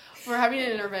 We're having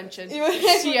an intervention.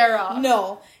 Sierra.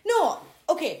 No.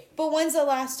 Okay, but when's the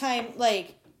last time,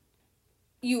 like,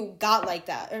 you got like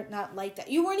that? Or not like that.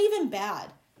 You weren't even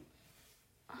bad.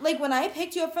 Like, when I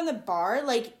picked you up from the bar,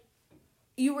 like,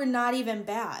 you were not even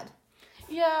bad.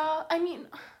 Yeah, I mean,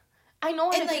 I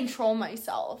know how to control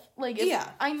myself. Like,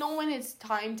 I know when it's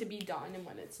time to be done and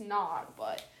when it's not,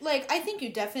 but... Like, I think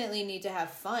you definitely need to have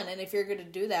fun, and if you're going to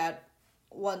do that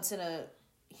once in a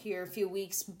few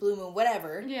weeks, blue moon,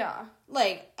 whatever. Yeah.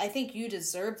 Like, I think you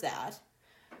deserve that.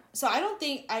 So I don't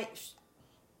think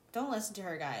don't listen to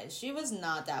her, guys. She was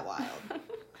not that wild.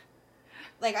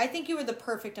 Like, I think you were the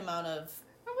perfect amount of...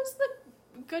 It was the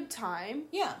good time.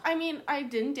 Yeah. I mean, I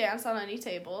didn't dance on any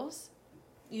tables.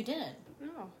 You didn't?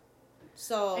 No.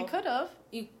 So... I could have.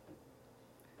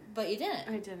 But you didn't.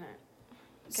 I didn't.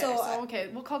 Okay, okay,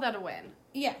 we'll call that a win.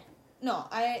 Yeah. No,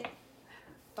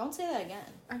 don't say that again.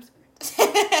 I'm sorry.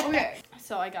 Okay,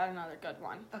 so I got another good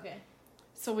one. Okay.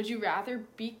 So would you rather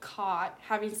be caught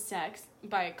having sex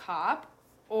by a cop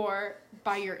or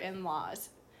by your in-laws?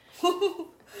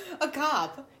 A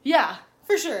cop? Yeah.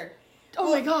 For sure.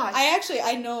 Oh my gosh.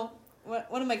 I know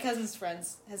one of my cousin's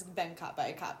friends has been caught by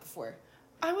a cop before.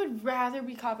 I would rather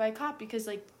be caught by a cop because,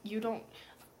 like, you don't...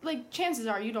 Like, chances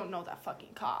are you don't know that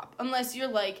fucking cop. Unless you're,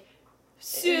 like,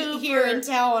 super... Here in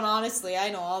town, honestly, I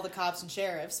know all the cops and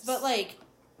sheriffs. But, like,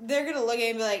 they're gonna look at me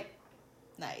and be like,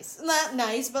 nice. Not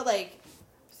nice, but, like...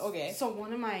 Okay. So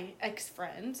one of my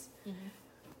ex-friends,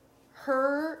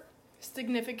 her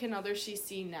significant other she's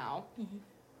seen now,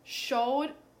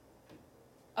 showed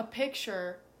a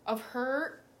picture of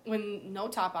her when no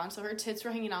top on, so her tits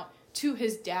were hanging out, to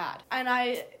his dad. And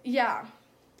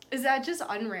is that just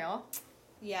unreal?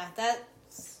 Yeah,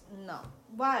 that's... No.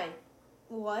 Why?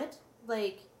 What?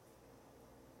 Like,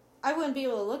 I wouldn't be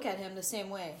able to look at him the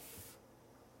same way.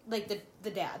 Like,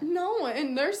 the dad. No,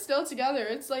 and they're still together.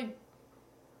 It's, like...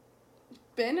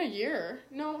 been a year.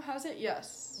 No, has it?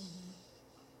 Yes.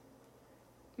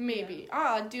 Maybe.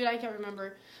 Ah, dude, I can't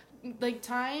remember. Like,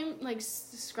 time, like,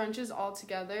 scrunches all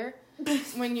together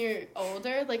when you're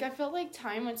older. Like, I felt like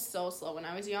time went so slow when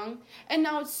I was young. And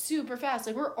now it's super fast.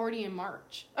 Like, we're already in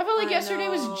March. I felt like yesterday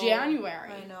was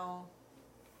January. I know.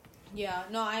 Yeah,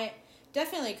 no, I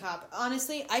definitely cop.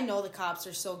 Honestly, I know the cops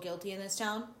are so guilty in this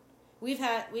town. We've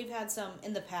had some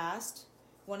in the past.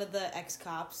 One of the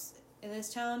ex-cops in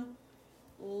this town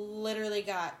literally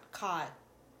got caught.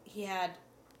 He had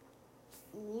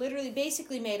literally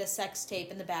basically made a sex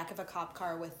tape in the back of a cop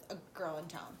car with a girl in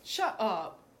town. Shut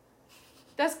up.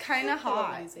 That's kind of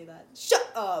hot. Why do you say that?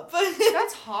 Shut up.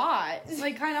 That's hot.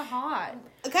 Like, kind of hot.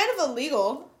 Kind of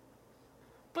illegal.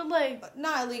 But, like...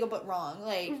 Not illegal, but wrong.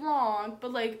 Like... Wrong.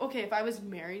 But, like, okay, if I was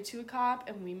married to a cop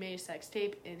and we made a sex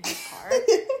tape in his car...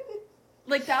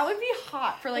 like, that would be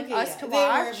hot for, like, us to watch. They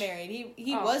weren't married.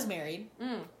 He was married.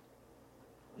 Mm.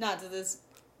 Not to this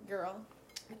girl.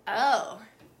 Oh.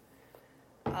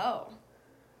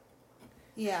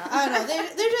 Yeah, I don't know.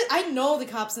 They're just... I know the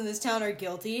cops in this town are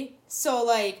guilty. So,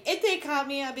 like, if they caught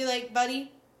me, I'd be like,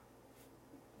 buddy,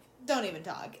 don't even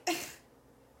talk.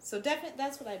 So, definitely,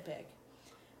 that's what I'd pick.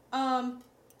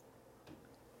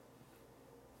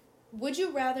 Would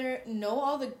you rather know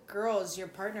all the girls your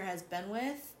partner has been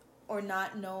with or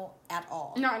not know at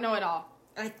all? Not know at all.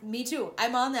 Me too.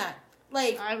 I'm on that.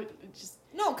 Like... I would just...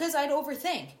 No, because I'd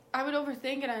overthink. I would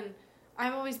overthink it, and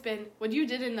I've always been... What you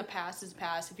did in the past is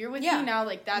past. If you're with me now,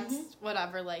 like, that's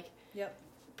whatever, like... Yep.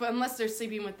 But unless they're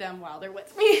sleeping with them while they're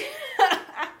with me.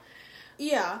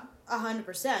 Yeah,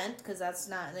 100%, because that's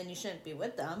not... Then you shouldn't be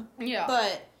with them. Yeah.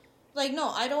 But, like, no,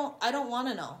 I don't want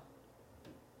to know.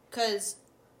 Because,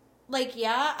 like,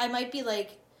 yeah, I might be,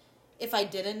 like... If I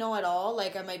didn't know at all,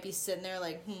 like, I might be sitting there,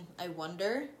 like, I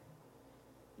wonder.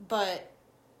 But...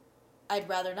 I'd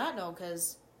rather not know,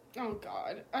 because... Oh,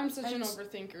 God. I'm such an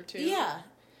overthinker, too. Yeah.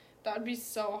 That would be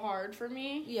so hard for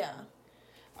me. Yeah.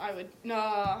 I would...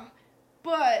 Nah.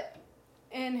 But,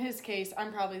 in his case,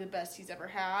 I'm probably the best he's ever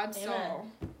had, Amen. so...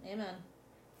 Amen.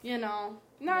 You know,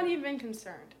 not even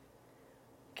concerned.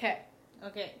 Okay.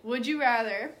 Would you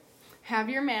rather have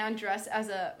your man dress as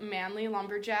a manly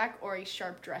lumberjack or a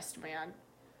sharp-dressed man?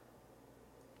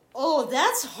 Oh,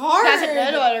 that's hard. That's a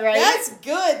good one, right? That's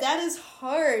good. That is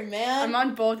hard, man. I'm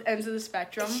on both ends of the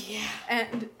spectrum. Yeah.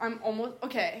 And I'm almost...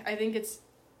 Okay, I think it's...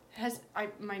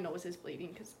 my nose is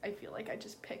bleeding because I feel like I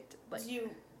just picked... Like, do you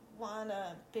want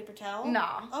a paper towel?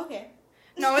 Nah. Okay.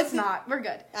 No, it's not. We're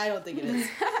good. I don't think it is.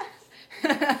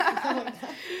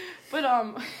 But,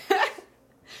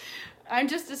 I'm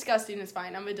just disgusting is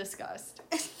fine. I'm a disgust.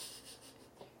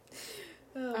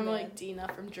 Oh, I'm man. like Dina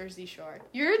from Jersey Shore.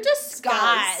 You're a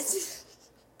disgust.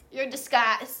 You're a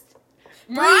disgust.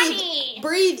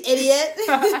 Breathe, idiot.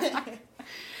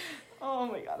 Oh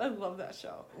my God, I love that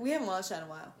show. We haven't watched that in a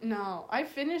while. No, I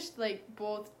finished like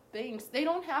both things. They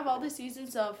don't have all the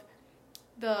seasons of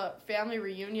the family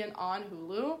reunion on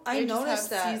Hulu. I noticed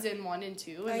that. Season 1 and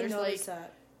 2, and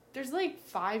there's like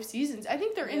 5 seasons. I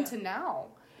think they're into now.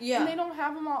 Yeah. And they don't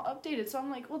have them all updated, so I'm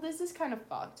like, well, this is kind of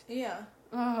fucked. Yeah.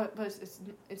 But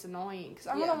it's annoying because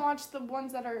I want to watch the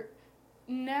ones that are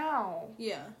now.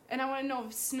 Yeah. And I want to know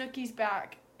if Snooki's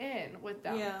back in with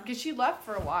them. Yeah. Because she left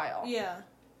for a while. Yeah.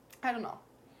 I don't know.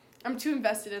 I'm too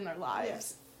invested in their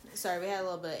lives. Yeah. Sorry, we had a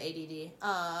little bit of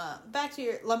ADD. Back to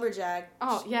your lumberjack.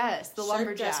 Oh, yes, the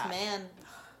lumberjack. Sharp-dressed man.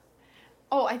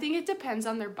 Oh, I think it depends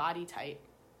on their body type.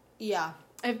 Yeah.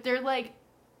 If they're, like,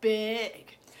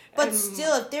 big. But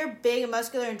still, if they're big and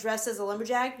muscular and dressed as a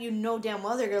lumberjack, you know damn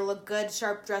well they're going to look good,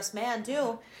 sharp-dressed man,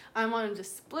 too. I want him to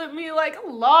split me like a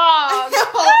log.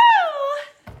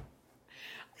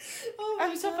 Oh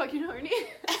I'm so fucking horny.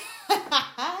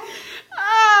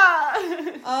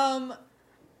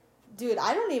 Dude,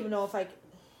 I don't even know if I...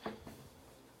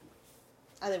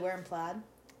 Are they wearing plaid?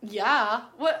 Yeah.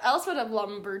 What else would a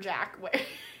lumberjack wear?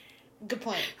 Good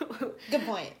point.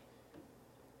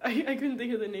 I couldn't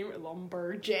think of the name.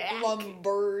 Lumberjack.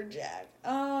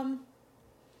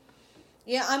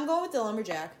 Yeah, I'm going with the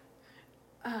lumberjack.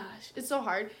 It's so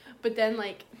hard. But then,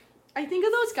 like, I think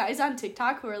of those guys on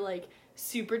TikTok who are, like,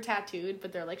 super tattooed,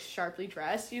 but they're, like, sharply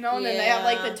dressed, you know? And then they have,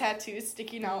 like, the tattoos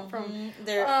sticking out from...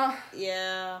 Yeah.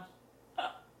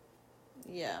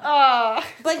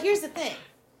 But here's the thing.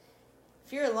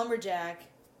 If you're a lumberjack,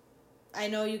 I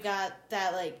know you got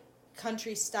that, like,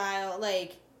 country style,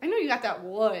 like... I know you got that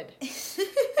wood.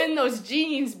 And those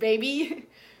jeans, baby.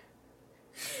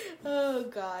 Oh,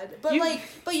 God. But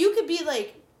you could be,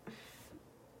 like,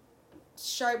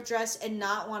 sharp dressed and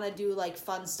not want to do, like,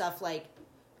 fun stuff like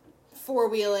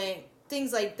four-wheeling,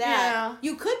 things like that. Yeah.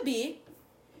 You could be,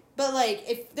 But, like,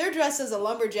 if they're dressed as a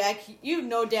lumberjack, you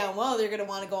know damn well they're going to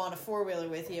want to go on a four-wheeler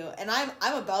with you. And I'm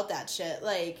about that shit.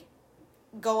 Like,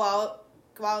 go out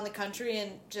in the country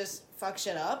and just fuck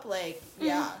shit up. Like,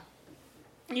 yeah.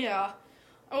 Yeah.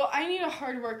 Well, I need a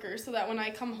hard worker so that when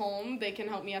I come home, they can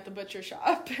help me at the butcher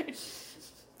shop.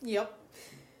 Yep.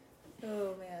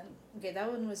 Oh, man. Okay, that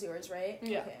one was yours, right?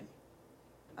 Yeah.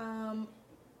 Okay.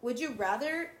 Would you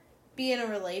rather be in a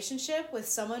relationship with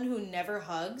someone who never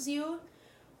hugs you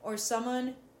or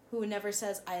someone who never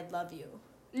says, I love you?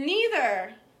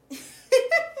 Neither.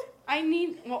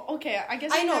 Okay, I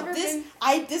guess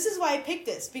this is why I picked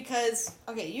this, because,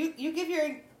 okay, you give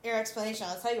your explanation,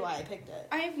 I'll tell you why I picked it.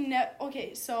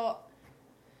 Okay, so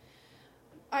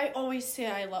I always say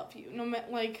I love you, no matter,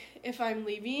 like, if I'm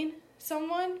leaving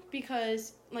someone,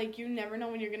 because, like, you never know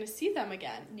when you're gonna see them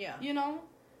again. Yeah. You know?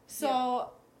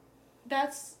 So,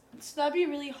 that'd be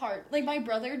really hard. Like, my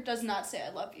brother does not say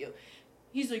I love you.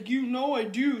 He's like, you know I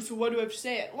do, so why do I have to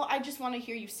say it? Well, I just want to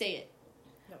hear you say it.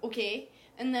 Yep. Okay?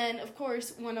 And then, of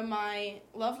course, one of my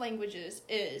love languages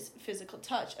is physical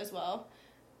touch as well.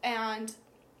 And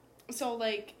so,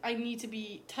 like, I need to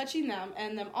be touching them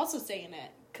and them also saying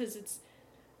it. Because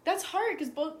that's hard, because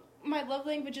both my love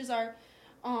languages are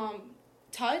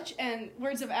touch and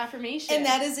words of affirmation. And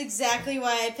that is exactly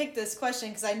why I picked this question,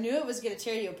 because I knew it was going to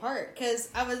tear you apart. Because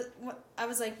I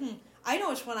was like, I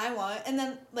know which one I want. And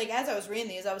then, like, as I was reading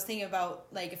these, I was thinking about,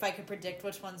 like, if I could predict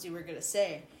which ones you were going to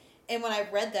say. And when I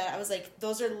read that, I was like,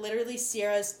 those are literally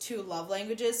Sierra's 2 love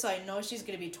languages, so I know she's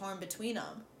going to be torn between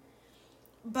them.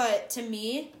 But to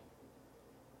me,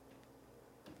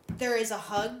 there is a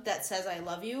hug that says I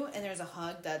love you, and there's a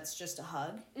hug that's just a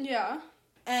hug. Yeah.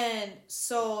 And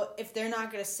so if they're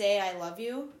not going to say I love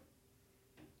you,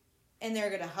 and they're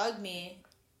going to hug me,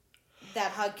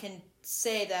 that hug can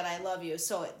say that I love you,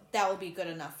 so that will be good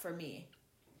enough for me.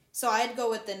 So I'd go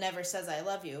with the never says I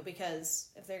love you, because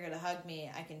if they're going to hug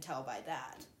me, I can tell by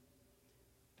that.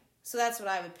 So that's what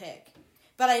I would pick.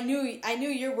 But I knew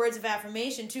your words of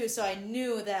affirmation too, so I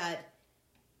knew that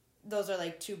those are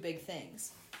like 2 big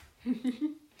things.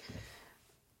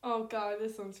 Oh God,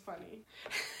 this one's funny.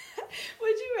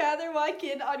 Would you rather walk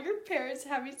in on your parents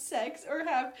having sex or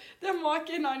have them walk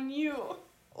in on you?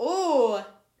 Oh.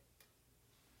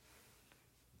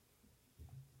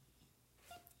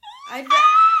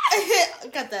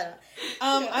 Got that.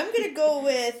 I'm gonna go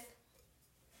with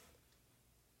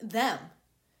them.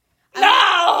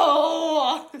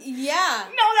 No! Yeah.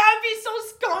 No, that would be so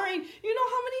scarring. You know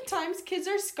how many times kids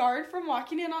are scarred from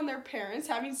walking in on their parents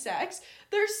having sex?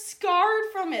 They're scarred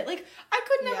from it. Like, I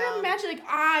could never imagine, like,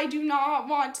 I do not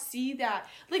want to see that.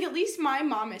 Like, at least my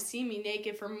mom has seen me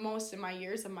naked for most of my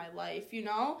years of my life, you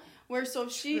know? Where, so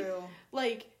if she, True.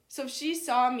 like, so if she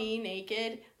saw me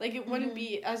naked, like, it wouldn't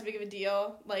be as big of a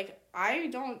deal. Like,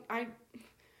 I'm not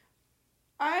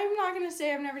going to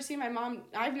say I've never seen my mom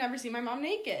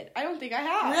naked. I don't think I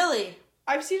have. Really?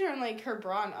 I've seen her in, like, her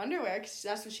bra and underwear, because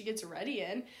that's what she gets ready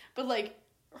in. But, like,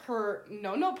 her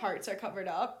no-no parts are covered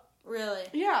up. Really?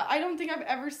 Yeah, I don't think I've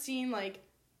ever seen, like,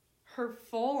 her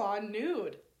full-on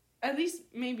nude. At least,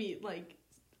 maybe, like,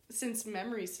 since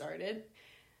memory started.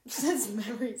 Since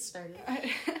memory started.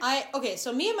 Okay,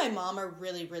 so me and my mom are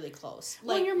really, really close.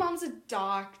 Like, well, your mom's a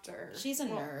doctor. She's a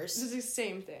nurse. It's the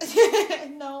same thing.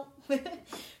 No.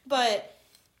 But,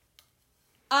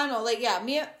 I don't know, like,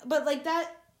 yeah, but, like,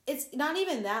 that, it's not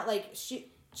even that, like,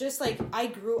 she, just, like, I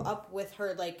grew up with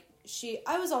her, like,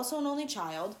 I was also an only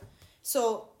child,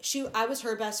 so I was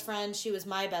her best friend, she was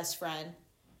my best friend,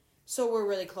 so we're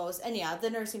really close, and yeah, the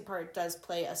nursing part does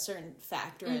play a certain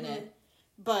factor in it,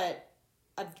 but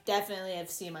I definitely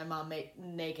have seen my mom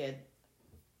naked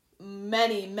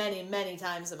many, many, many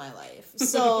times in my life.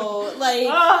 So, like...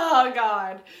 Oh,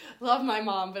 God. Love my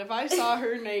mom, but if I saw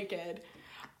her naked...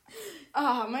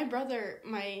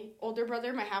 my older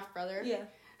brother, my half-brother... Yeah.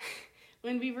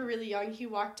 When we were really young, he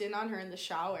walked in on her in the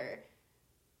shower.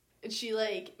 And she,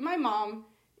 like... My mom,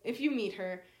 if you meet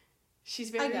her,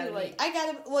 she's very,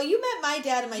 well, you met my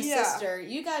dad and my sister.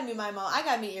 You gotta meet my mom. I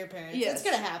gotta meet your parents. Yes. It's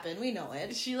gonna happen. We know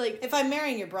it. She, like... If I'm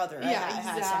marrying your brother, yeah, it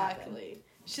has to happen.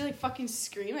 She, like, fucking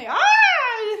screamed, like,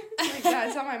 ah! Like,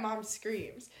 that's how my mom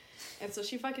screams. And so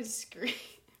she fucking screamed.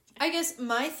 I guess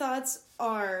my thoughts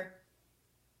are...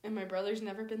 And my brother's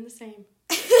never been the same.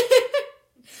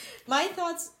 My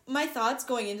thoughts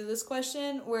going into this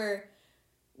question were,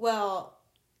 well,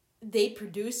 they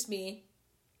produced me.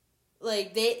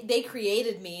 Like, they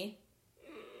created me.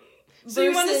 So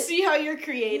you want to see how you're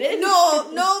created? No,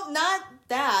 not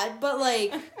that. But,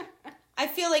 like, I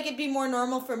feel like it'd be more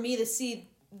normal for me to see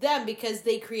them because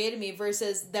they created me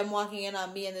versus them walking in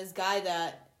on me and this guy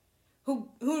that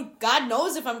who God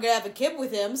knows if I'm gonna have a kid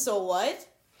with him. So what?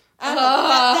 I don't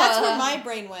know. That's where my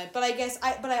brain went. But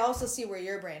I also see where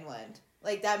your brain went.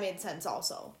 Like, that made sense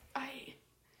also.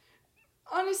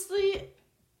 Honestly,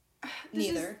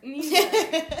 neither.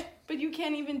 But you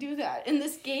can't even do that in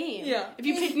this game. Yeah. If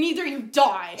you pick neither, you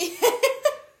die. If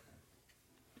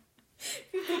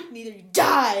you pick neither, you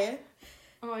die.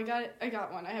 Oh, I got it. I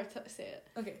got one. I have to say it.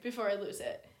 Okay. Before I lose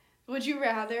it. Would you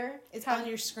rather... It's on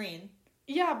your screen.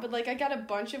 Yeah, but, like, I got a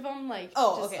bunch of them, like,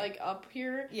 just, like, up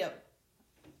here. Yep.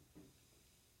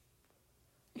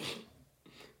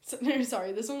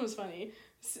 Sorry, this one was funny.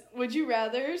 Would you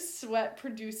rather sweat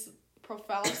profusely?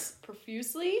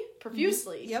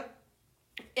 Yep.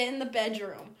 In the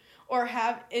bedroom, or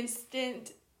have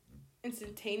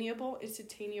instantaneable? Is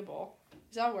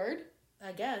that a word?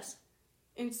 I guess.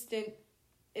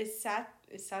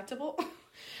 Insatiable?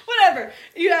 Whatever.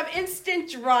 You have instant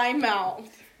dry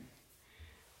mouth.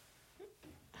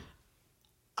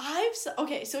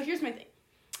 Okay, so here's my thing.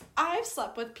 I've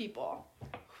slept with people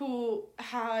who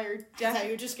are... I thought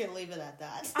you were just going to leave it at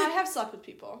that. I have slept with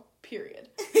people, period,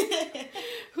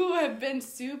 who have been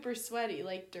super sweaty,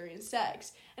 like, during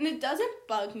sex. And it doesn't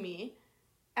bug me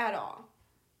at all.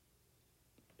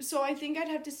 So I think I'd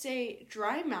have to say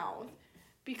dry mouth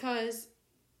because...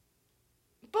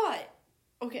 But,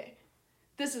 okay,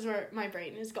 this is where my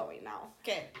brain is going now.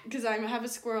 Okay. Because I have a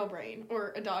squirrel brain,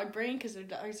 or a dog brain, because their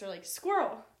dogs are like,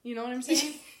 squirrel. You know what I'm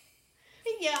saying?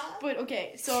 Yeah. But,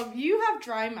 okay, so if you have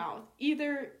dry mouth,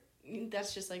 either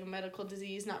that's just like a medical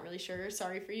disease, not really sure,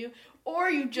 sorry for you, or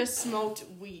you just smoked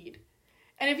weed.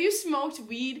 And if you smoked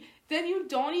weed, then you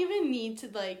don't even need to,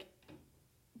 like,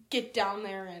 get down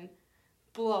there and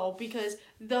blow, because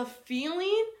the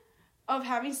feeling of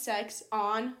having sex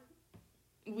on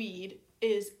weed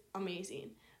is amazing.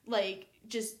 Like,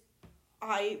 just,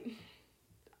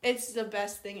 it's the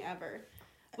best thing ever.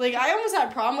 Like, I almost had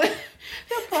a problem with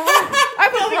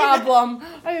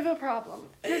I have a problem.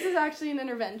 This is actually an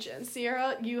intervention.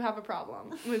 Sierra, you have a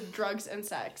problem with drugs and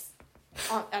sex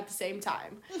at the same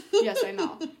time. Yes, I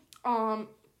know. I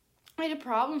had a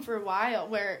problem for a while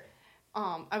where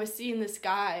I was seeing this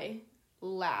guy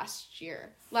last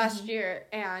year,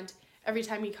 and every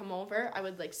time he'd come over, I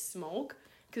would, like, smoke,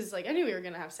 because, like, I knew we were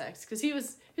gonna have sex, because he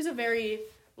was a very,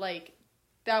 like,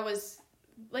 that was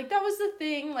the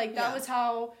thing, like, that was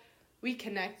how we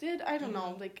connected. I don't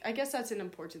know, like, I guess that's an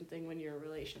important thing when you're in a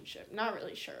relationship. Not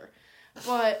really sure.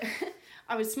 But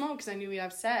I would smoke because I knew we'd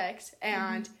have sex,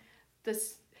 and the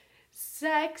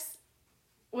sex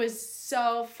was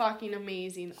so fucking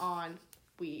amazing on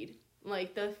weed.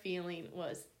 Like, the feeling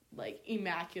was, like,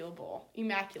 immaculate. It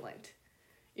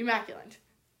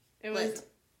was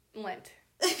lint.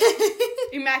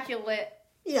 Immaculate.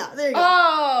 Yeah, there you go.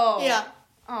 Oh! Yeah.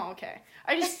 Oh, okay.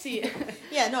 I just see it.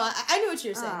 Yeah, no, I knew what you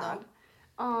were saying, though.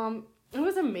 It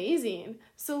was amazing.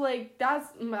 So, like,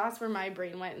 that's where my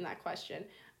brain went in that question.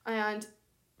 And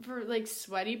for, like,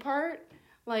 sweaty part,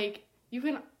 like, you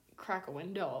can crack a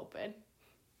window open.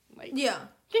 Like, yeah.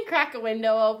 You can crack a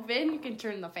window open. You can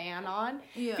turn the fan on.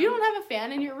 Yeah. If you don't have a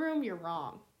fan in your room, you're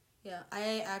wrong. Yeah.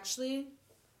 I actually,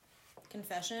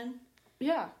 confession.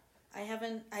 Yeah.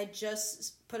 I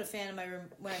just put a fan in my room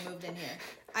when I moved in here.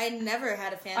 I never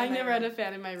had a fan I in my room. never had a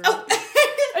fan in my room. Oh.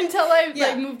 Until I,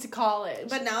 like, moved to college.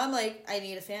 But now I'm like, I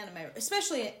need a fan in my room.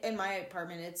 Especially in my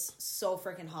apartment, it's so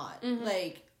freaking hot. Mm-hmm.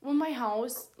 Like... Well, my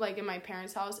house, like, in my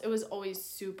parents' house, it was always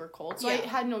super cold. So I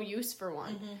had no use for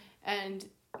one. Mm-hmm. And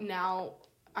now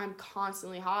I'm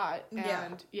constantly hot.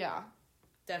 And, yeah.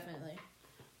 Definitely.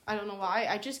 I don't know why.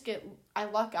 I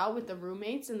luck out with the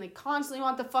roommates, and they constantly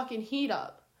want the fucking heat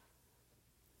up.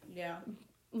 Yeah.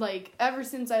 Like, ever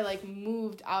since I, like,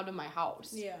 moved out of my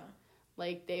house. Yeah.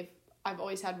 Like, I've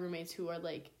always had roommates who are,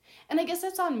 like... And I guess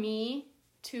that's on me,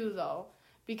 too, though.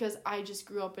 Because I just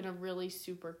grew up in a really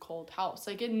super cold house.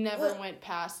 Like, it never went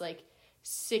past, like,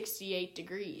 68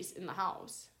 degrees in the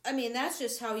house. I mean, that's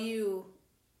just how you...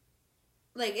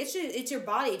 Like, it's your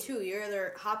body, too. You're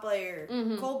either hot blood or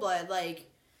cold blood.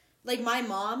 Like, my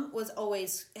mom is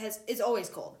always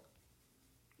cold.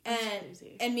 And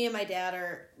me and my dad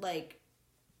are, like,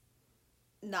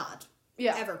 not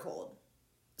ever cold.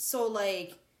 So,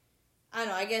 like, I don't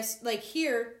know, I guess, like,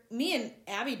 here, me and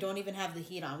Abby don't even have the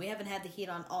heat on. We haven't had the heat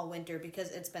on all winter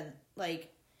because it's been,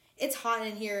 like, it's hot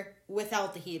in here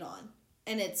without the heat on.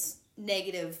 And it's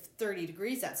negative 30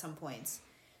 degrees at some points.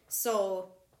 So,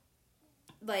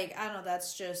 like, I don't know,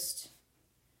 that's just...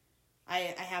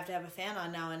 I have to have a fan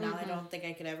on now, and now I don't think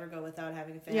I could ever go without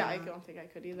having a fan on. Yeah, I don't think I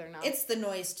could either now. It's the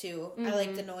noise, too. I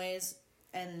like the noise,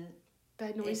 and...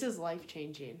 That noise is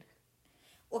life-changing.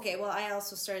 okay, well, I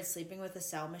also started sleeping with a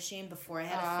sound machine before I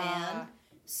had a fan.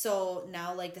 So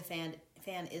now, like, the fan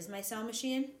is my sound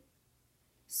machine.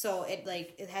 So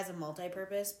it has a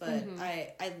multi-purpose, but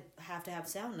I have to have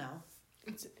sound now.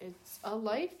 It's a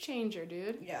life changer,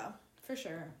 dude. Yeah, for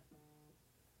sure.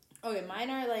 Okay, mine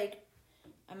are like,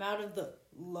 I'm out of the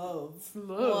love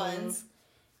ones.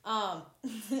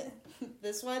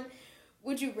 This one,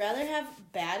 would you rather have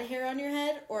bad hair on your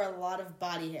head or a lot of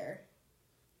body hair?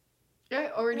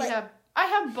 I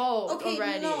have both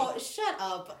already. No, shut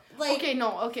up. Like, okay,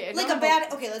 no, okay. Like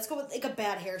let's go with like a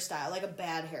bad hairstyle, like a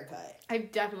bad haircut.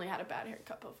 I've definitely had a bad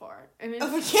haircut before. I mean,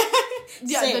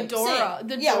 same, the Dora, same.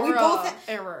 the Dora we both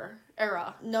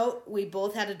era. No, we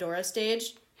both had a Dora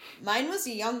stage. Mine was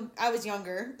I was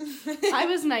younger. I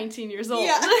was 19 years old.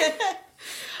 Yeah.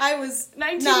 I was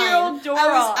 19-year-old Dora.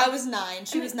 I was 9.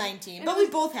 She was 19. But we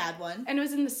both had one. And it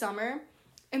was in the summer,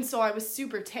 and so I was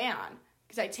super tan.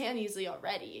 Because I tan easily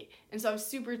already. And so I was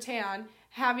super tan,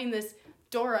 having this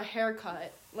Dora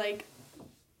haircut. Like,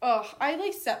 I,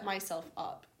 like, set myself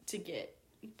up to get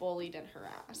bullied and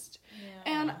harassed. Yeah,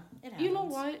 and you know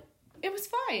what? It was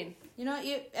fine. You know,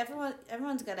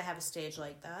 everyone's got to have a stage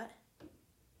like that.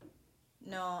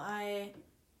 No,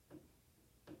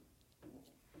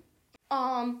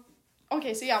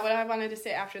 Okay, so yeah, what I wanted to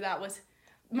say after that was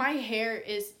my hair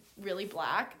is really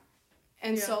black.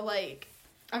 And so, like,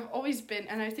 I've always been,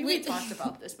 and I think we talked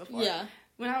about this before. Yeah.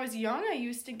 When I was young, I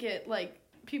used to get, like,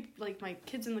 people, like, my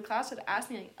kids in the class would ask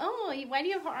me, like, oh, why do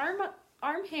you have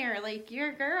arm hair? Like,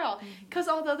 you're a girl. Because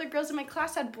all the other girls in my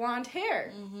class had blonde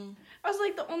hair. Mm-hmm. I was,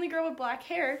 like, the only girl with black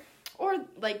hair. Or,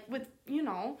 like, with,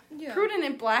 prudent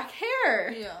and black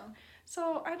hair. Yeah.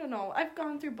 So, I don't know. I've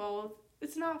gone through both.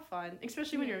 It's not fun,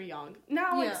 especially when you're young.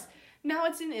 Now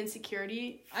it's an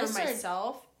insecurity for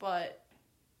myself, but,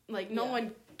 like, no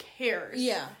one cares.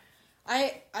 Yeah.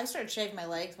 I started shaving my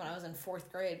legs when I was in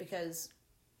 4th grade because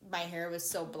my hair was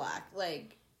so black.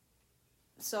 Like,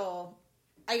 so,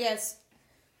 I guess,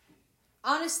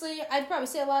 honestly, I'd probably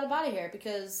say a lot of body hair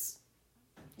because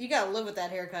you gotta live with that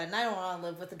haircut, and I don't want to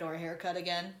live with the Dora haircut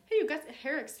again. Hey, you got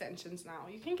hair extensions now.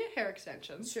 You can get hair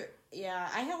extensions. Sure. Yeah,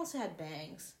 I also had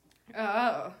bangs.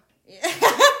 Oh. Yeah.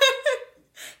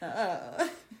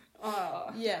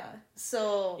 Yeah.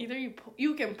 So either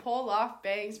you can pull off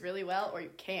bangs really well, or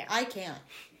you can't. I can't.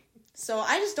 So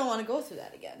I just don't want to go through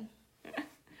that again.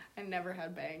 I never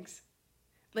had bangs.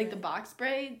 Like the box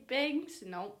braid bangs?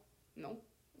 Nope.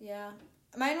 Yeah.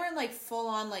 Mine weren't like full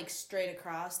on like straight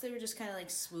across. They were just kind of like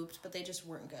swooped, but they just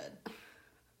weren't good.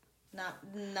 Not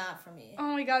for me.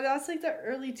 Oh my god, that's like the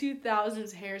early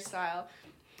 2000s hairstyle.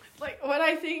 Like what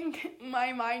I think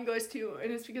my mind goes to,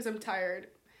 and it's because I'm tired,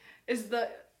 is the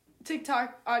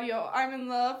TikTok audio, I'm in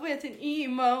love with an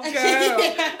emo girl.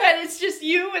 And it's just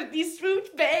you with these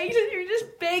swooped bangs and you're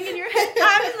just banging your head.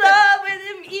 I'm in love with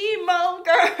an emo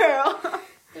girl.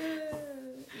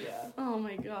 Yeah. Oh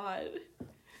my god.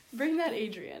 Bring that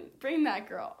Adrian. Bring that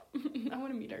girl. I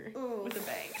want to meet her with the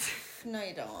bangs. No,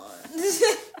 you don't.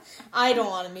 I don't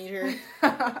want to meet her.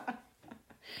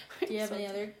 Do you have any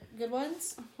other good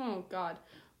ones? Oh god.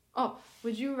 Oh,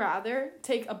 would you rather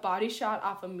take a body shot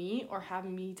off of me or have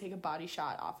me take a body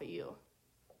shot off of you?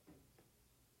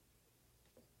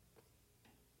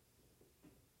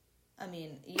 I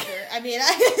mean, either. The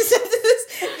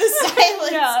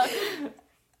silence. Yeah.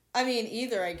 I mean,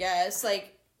 either, I guess.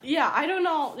 Like. Yeah, I don't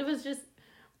know. It was just,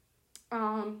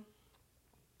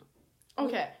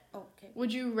 okay.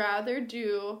 Would you rather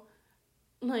do,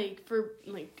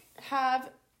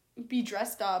 be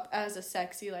dressed up as a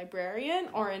sexy librarian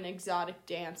or an exotic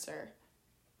dancer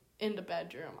in the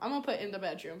bedroom? I'm gonna put in the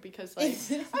bedroom because, like, I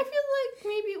feel like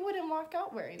maybe it wouldn't walk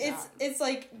out wearing that. It's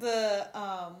like the,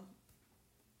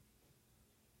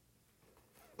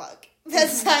 fuck. That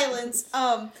silence.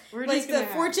 We're like the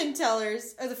fortune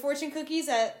tellers, or the fortune cookies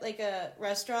at, like, a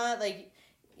restaurant, like,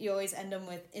 you always end them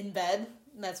with in bed.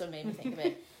 And that's what made me think of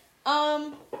it.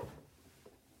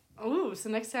 Ooh, so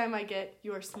next time I get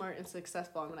you are smart and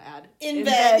successful, I'm going to add in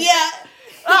bed. Yeah.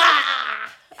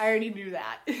 Ah! I already knew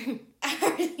that. I'm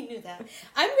going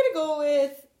to go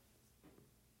with,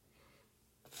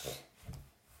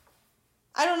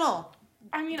 I don't know.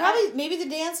 I mean, probably, maybe the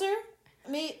dancer.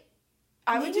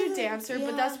 I would do dancer,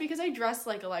 but that's because I dress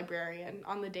like a librarian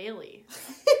on the daily.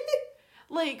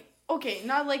 Like, okay,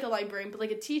 not like a librarian, but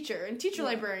like a teacher. And teacher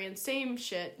librarian, same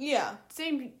shit. Yeah.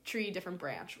 Same tree, different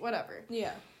branch, whatever.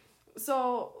 Yeah.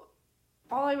 So,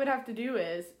 all I would have to do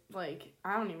is, like,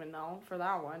 I don't even know for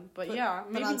that one. But maybe.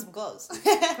 Put on some clothes.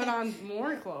 Put on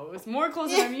more clothes. More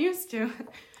clothes than I'm used to.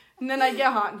 And then I'd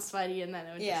get hot and sweaty, and then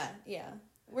it would Yeah.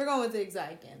 We're going with the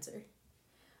exotic dancer.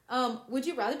 Would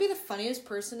you rather be the funniest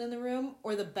person in the room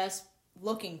or the best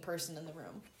looking person in the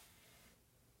room?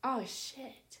 Oh,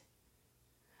 shit.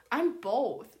 I'm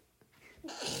both.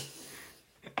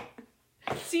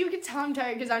 See, you can tell I'm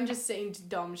tired because I'm just saying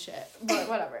dumb shit. But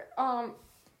whatever. I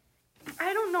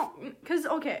don't know. Because,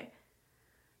 okay.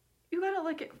 You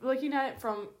gotta looking at it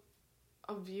from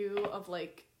a view of,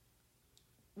 like,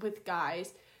 with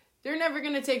guys. They're never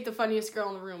gonna take the funniest girl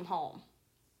in the room home.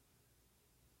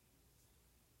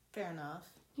 Fair enough.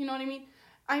 You know what I mean?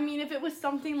 I mean, if it was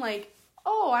something like,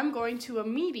 oh, I'm going to a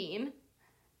meeting,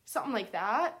 something like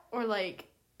that, or like,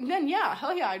 then yeah,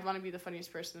 hell yeah, I'd want to be the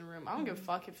funniest person in the room. I don't give a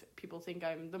fuck if people think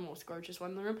I'm the most gorgeous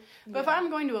one in the room. But if I'm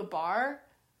going to a bar,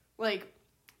 like,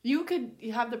 you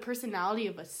have the personality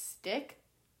of a stick,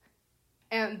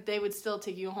 and they would still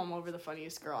take you home over the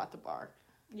funniest girl at the bar.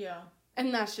 Yeah.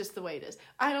 And that's just the way it is.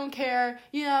 I don't care.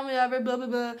 Yeah, whatever, blah, blah,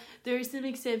 blah. There's some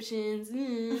exceptions.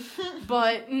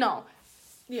 But no.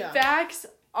 Yeah. Facts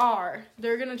are,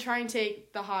 they're going to try and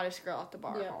take the hottest girl at the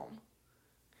bar home.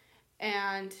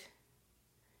 And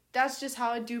that's just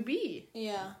how it do be.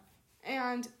 Yeah.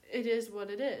 And it is what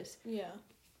it is. Yeah.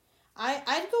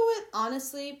 I'd go with,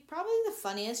 honestly, probably the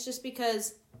funniest, just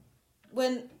because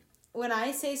when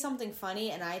I say something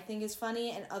funny and I think it's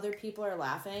funny and other people are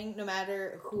laughing, no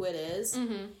matter who it is,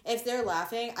 if they're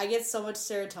laughing, I get so much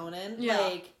serotonin. Yeah.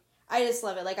 Like, I just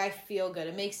love it. Like, I feel good.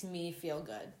 It makes me feel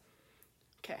good.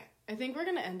 Okay. I think we're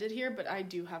going to end it here, but I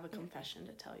do have a confession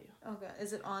to tell you. Okay.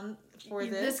 Is it on for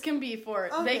this? This can be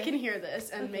for... Okay. They can hear this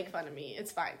and make fun of me.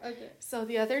 It's fine. Okay. So,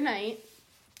 the other night,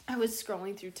 I was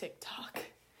scrolling through TikTok.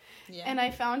 Yeah. And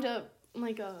I found a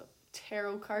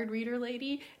tarot card reader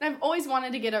lady, and I've always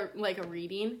wanted to get a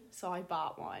reading, so I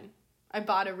bought one. I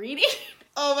bought a reading.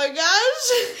 Oh my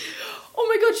gosh! Oh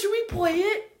my god, should we play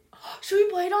it? Should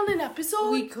we play it on an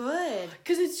episode? We could.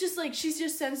 Because it's just like, she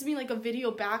just sends me like a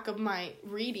video back of my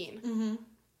reading. Mm-hmm.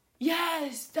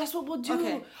 Yes, that's what we'll do.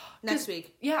 Okay, next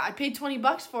week. Yeah, I paid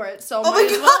 $20 for it, so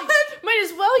might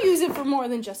as well use it for more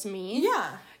than just me. Yeah.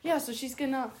 Yeah, so she's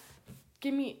gonna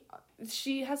give me...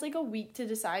 She has, like, a week to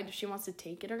decide if she wants to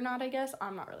take it or not, I guess.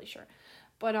 I'm not really sure.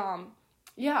 But,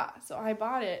 yeah, so I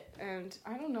bought it, and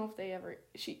I don't know if they ever...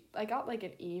 I got, like,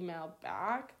 an email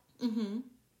back. Mm-hmm.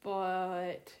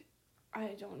 But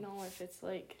I don't know if it's,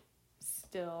 like,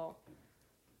 still...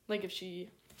 Like, if she...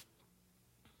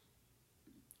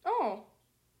 Oh.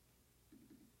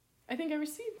 I think I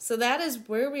received... So that is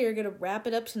where we are going to wrap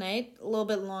it up tonight. A little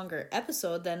bit longer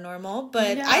episode than normal.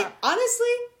 But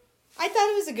I thought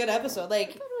it was a good episode. Like,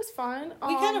 I thought it was fun.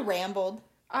 We kind of rambled.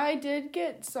 I did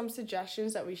get some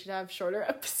suggestions that we should have shorter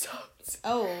episodes.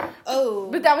 Oh.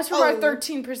 But that was from our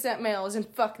 13% males, and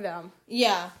fuck them.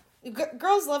 Yeah.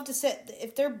 Girls love to sit,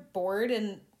 if they're bored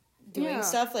and doing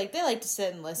stuff, like, they like to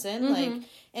sit and listen. Mm-hmm. Like,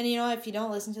 and you know, if you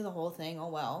don't listen to the whole thing, oh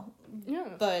well. Yeah.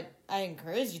 But I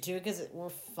encourage you to, because we're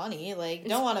funny. Like,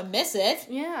 don't want to miss it.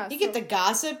 Yeah. You get the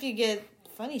gossip, you get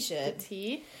funny shit. The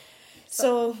tea.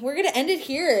 So we're going to end it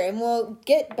here, and we'll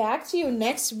get back to you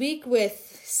next week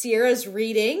with Sierra's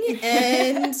reading,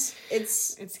 and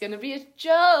it's going to be a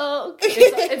joke.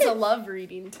 It's a love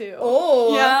reading, too.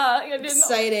 Oh. Yeah. I didn't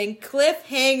exciting. Know.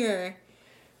 Cliffhanger.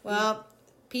 Well,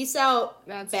 peace out,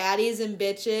 baddies and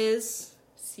bitches.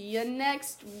 See you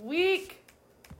next week.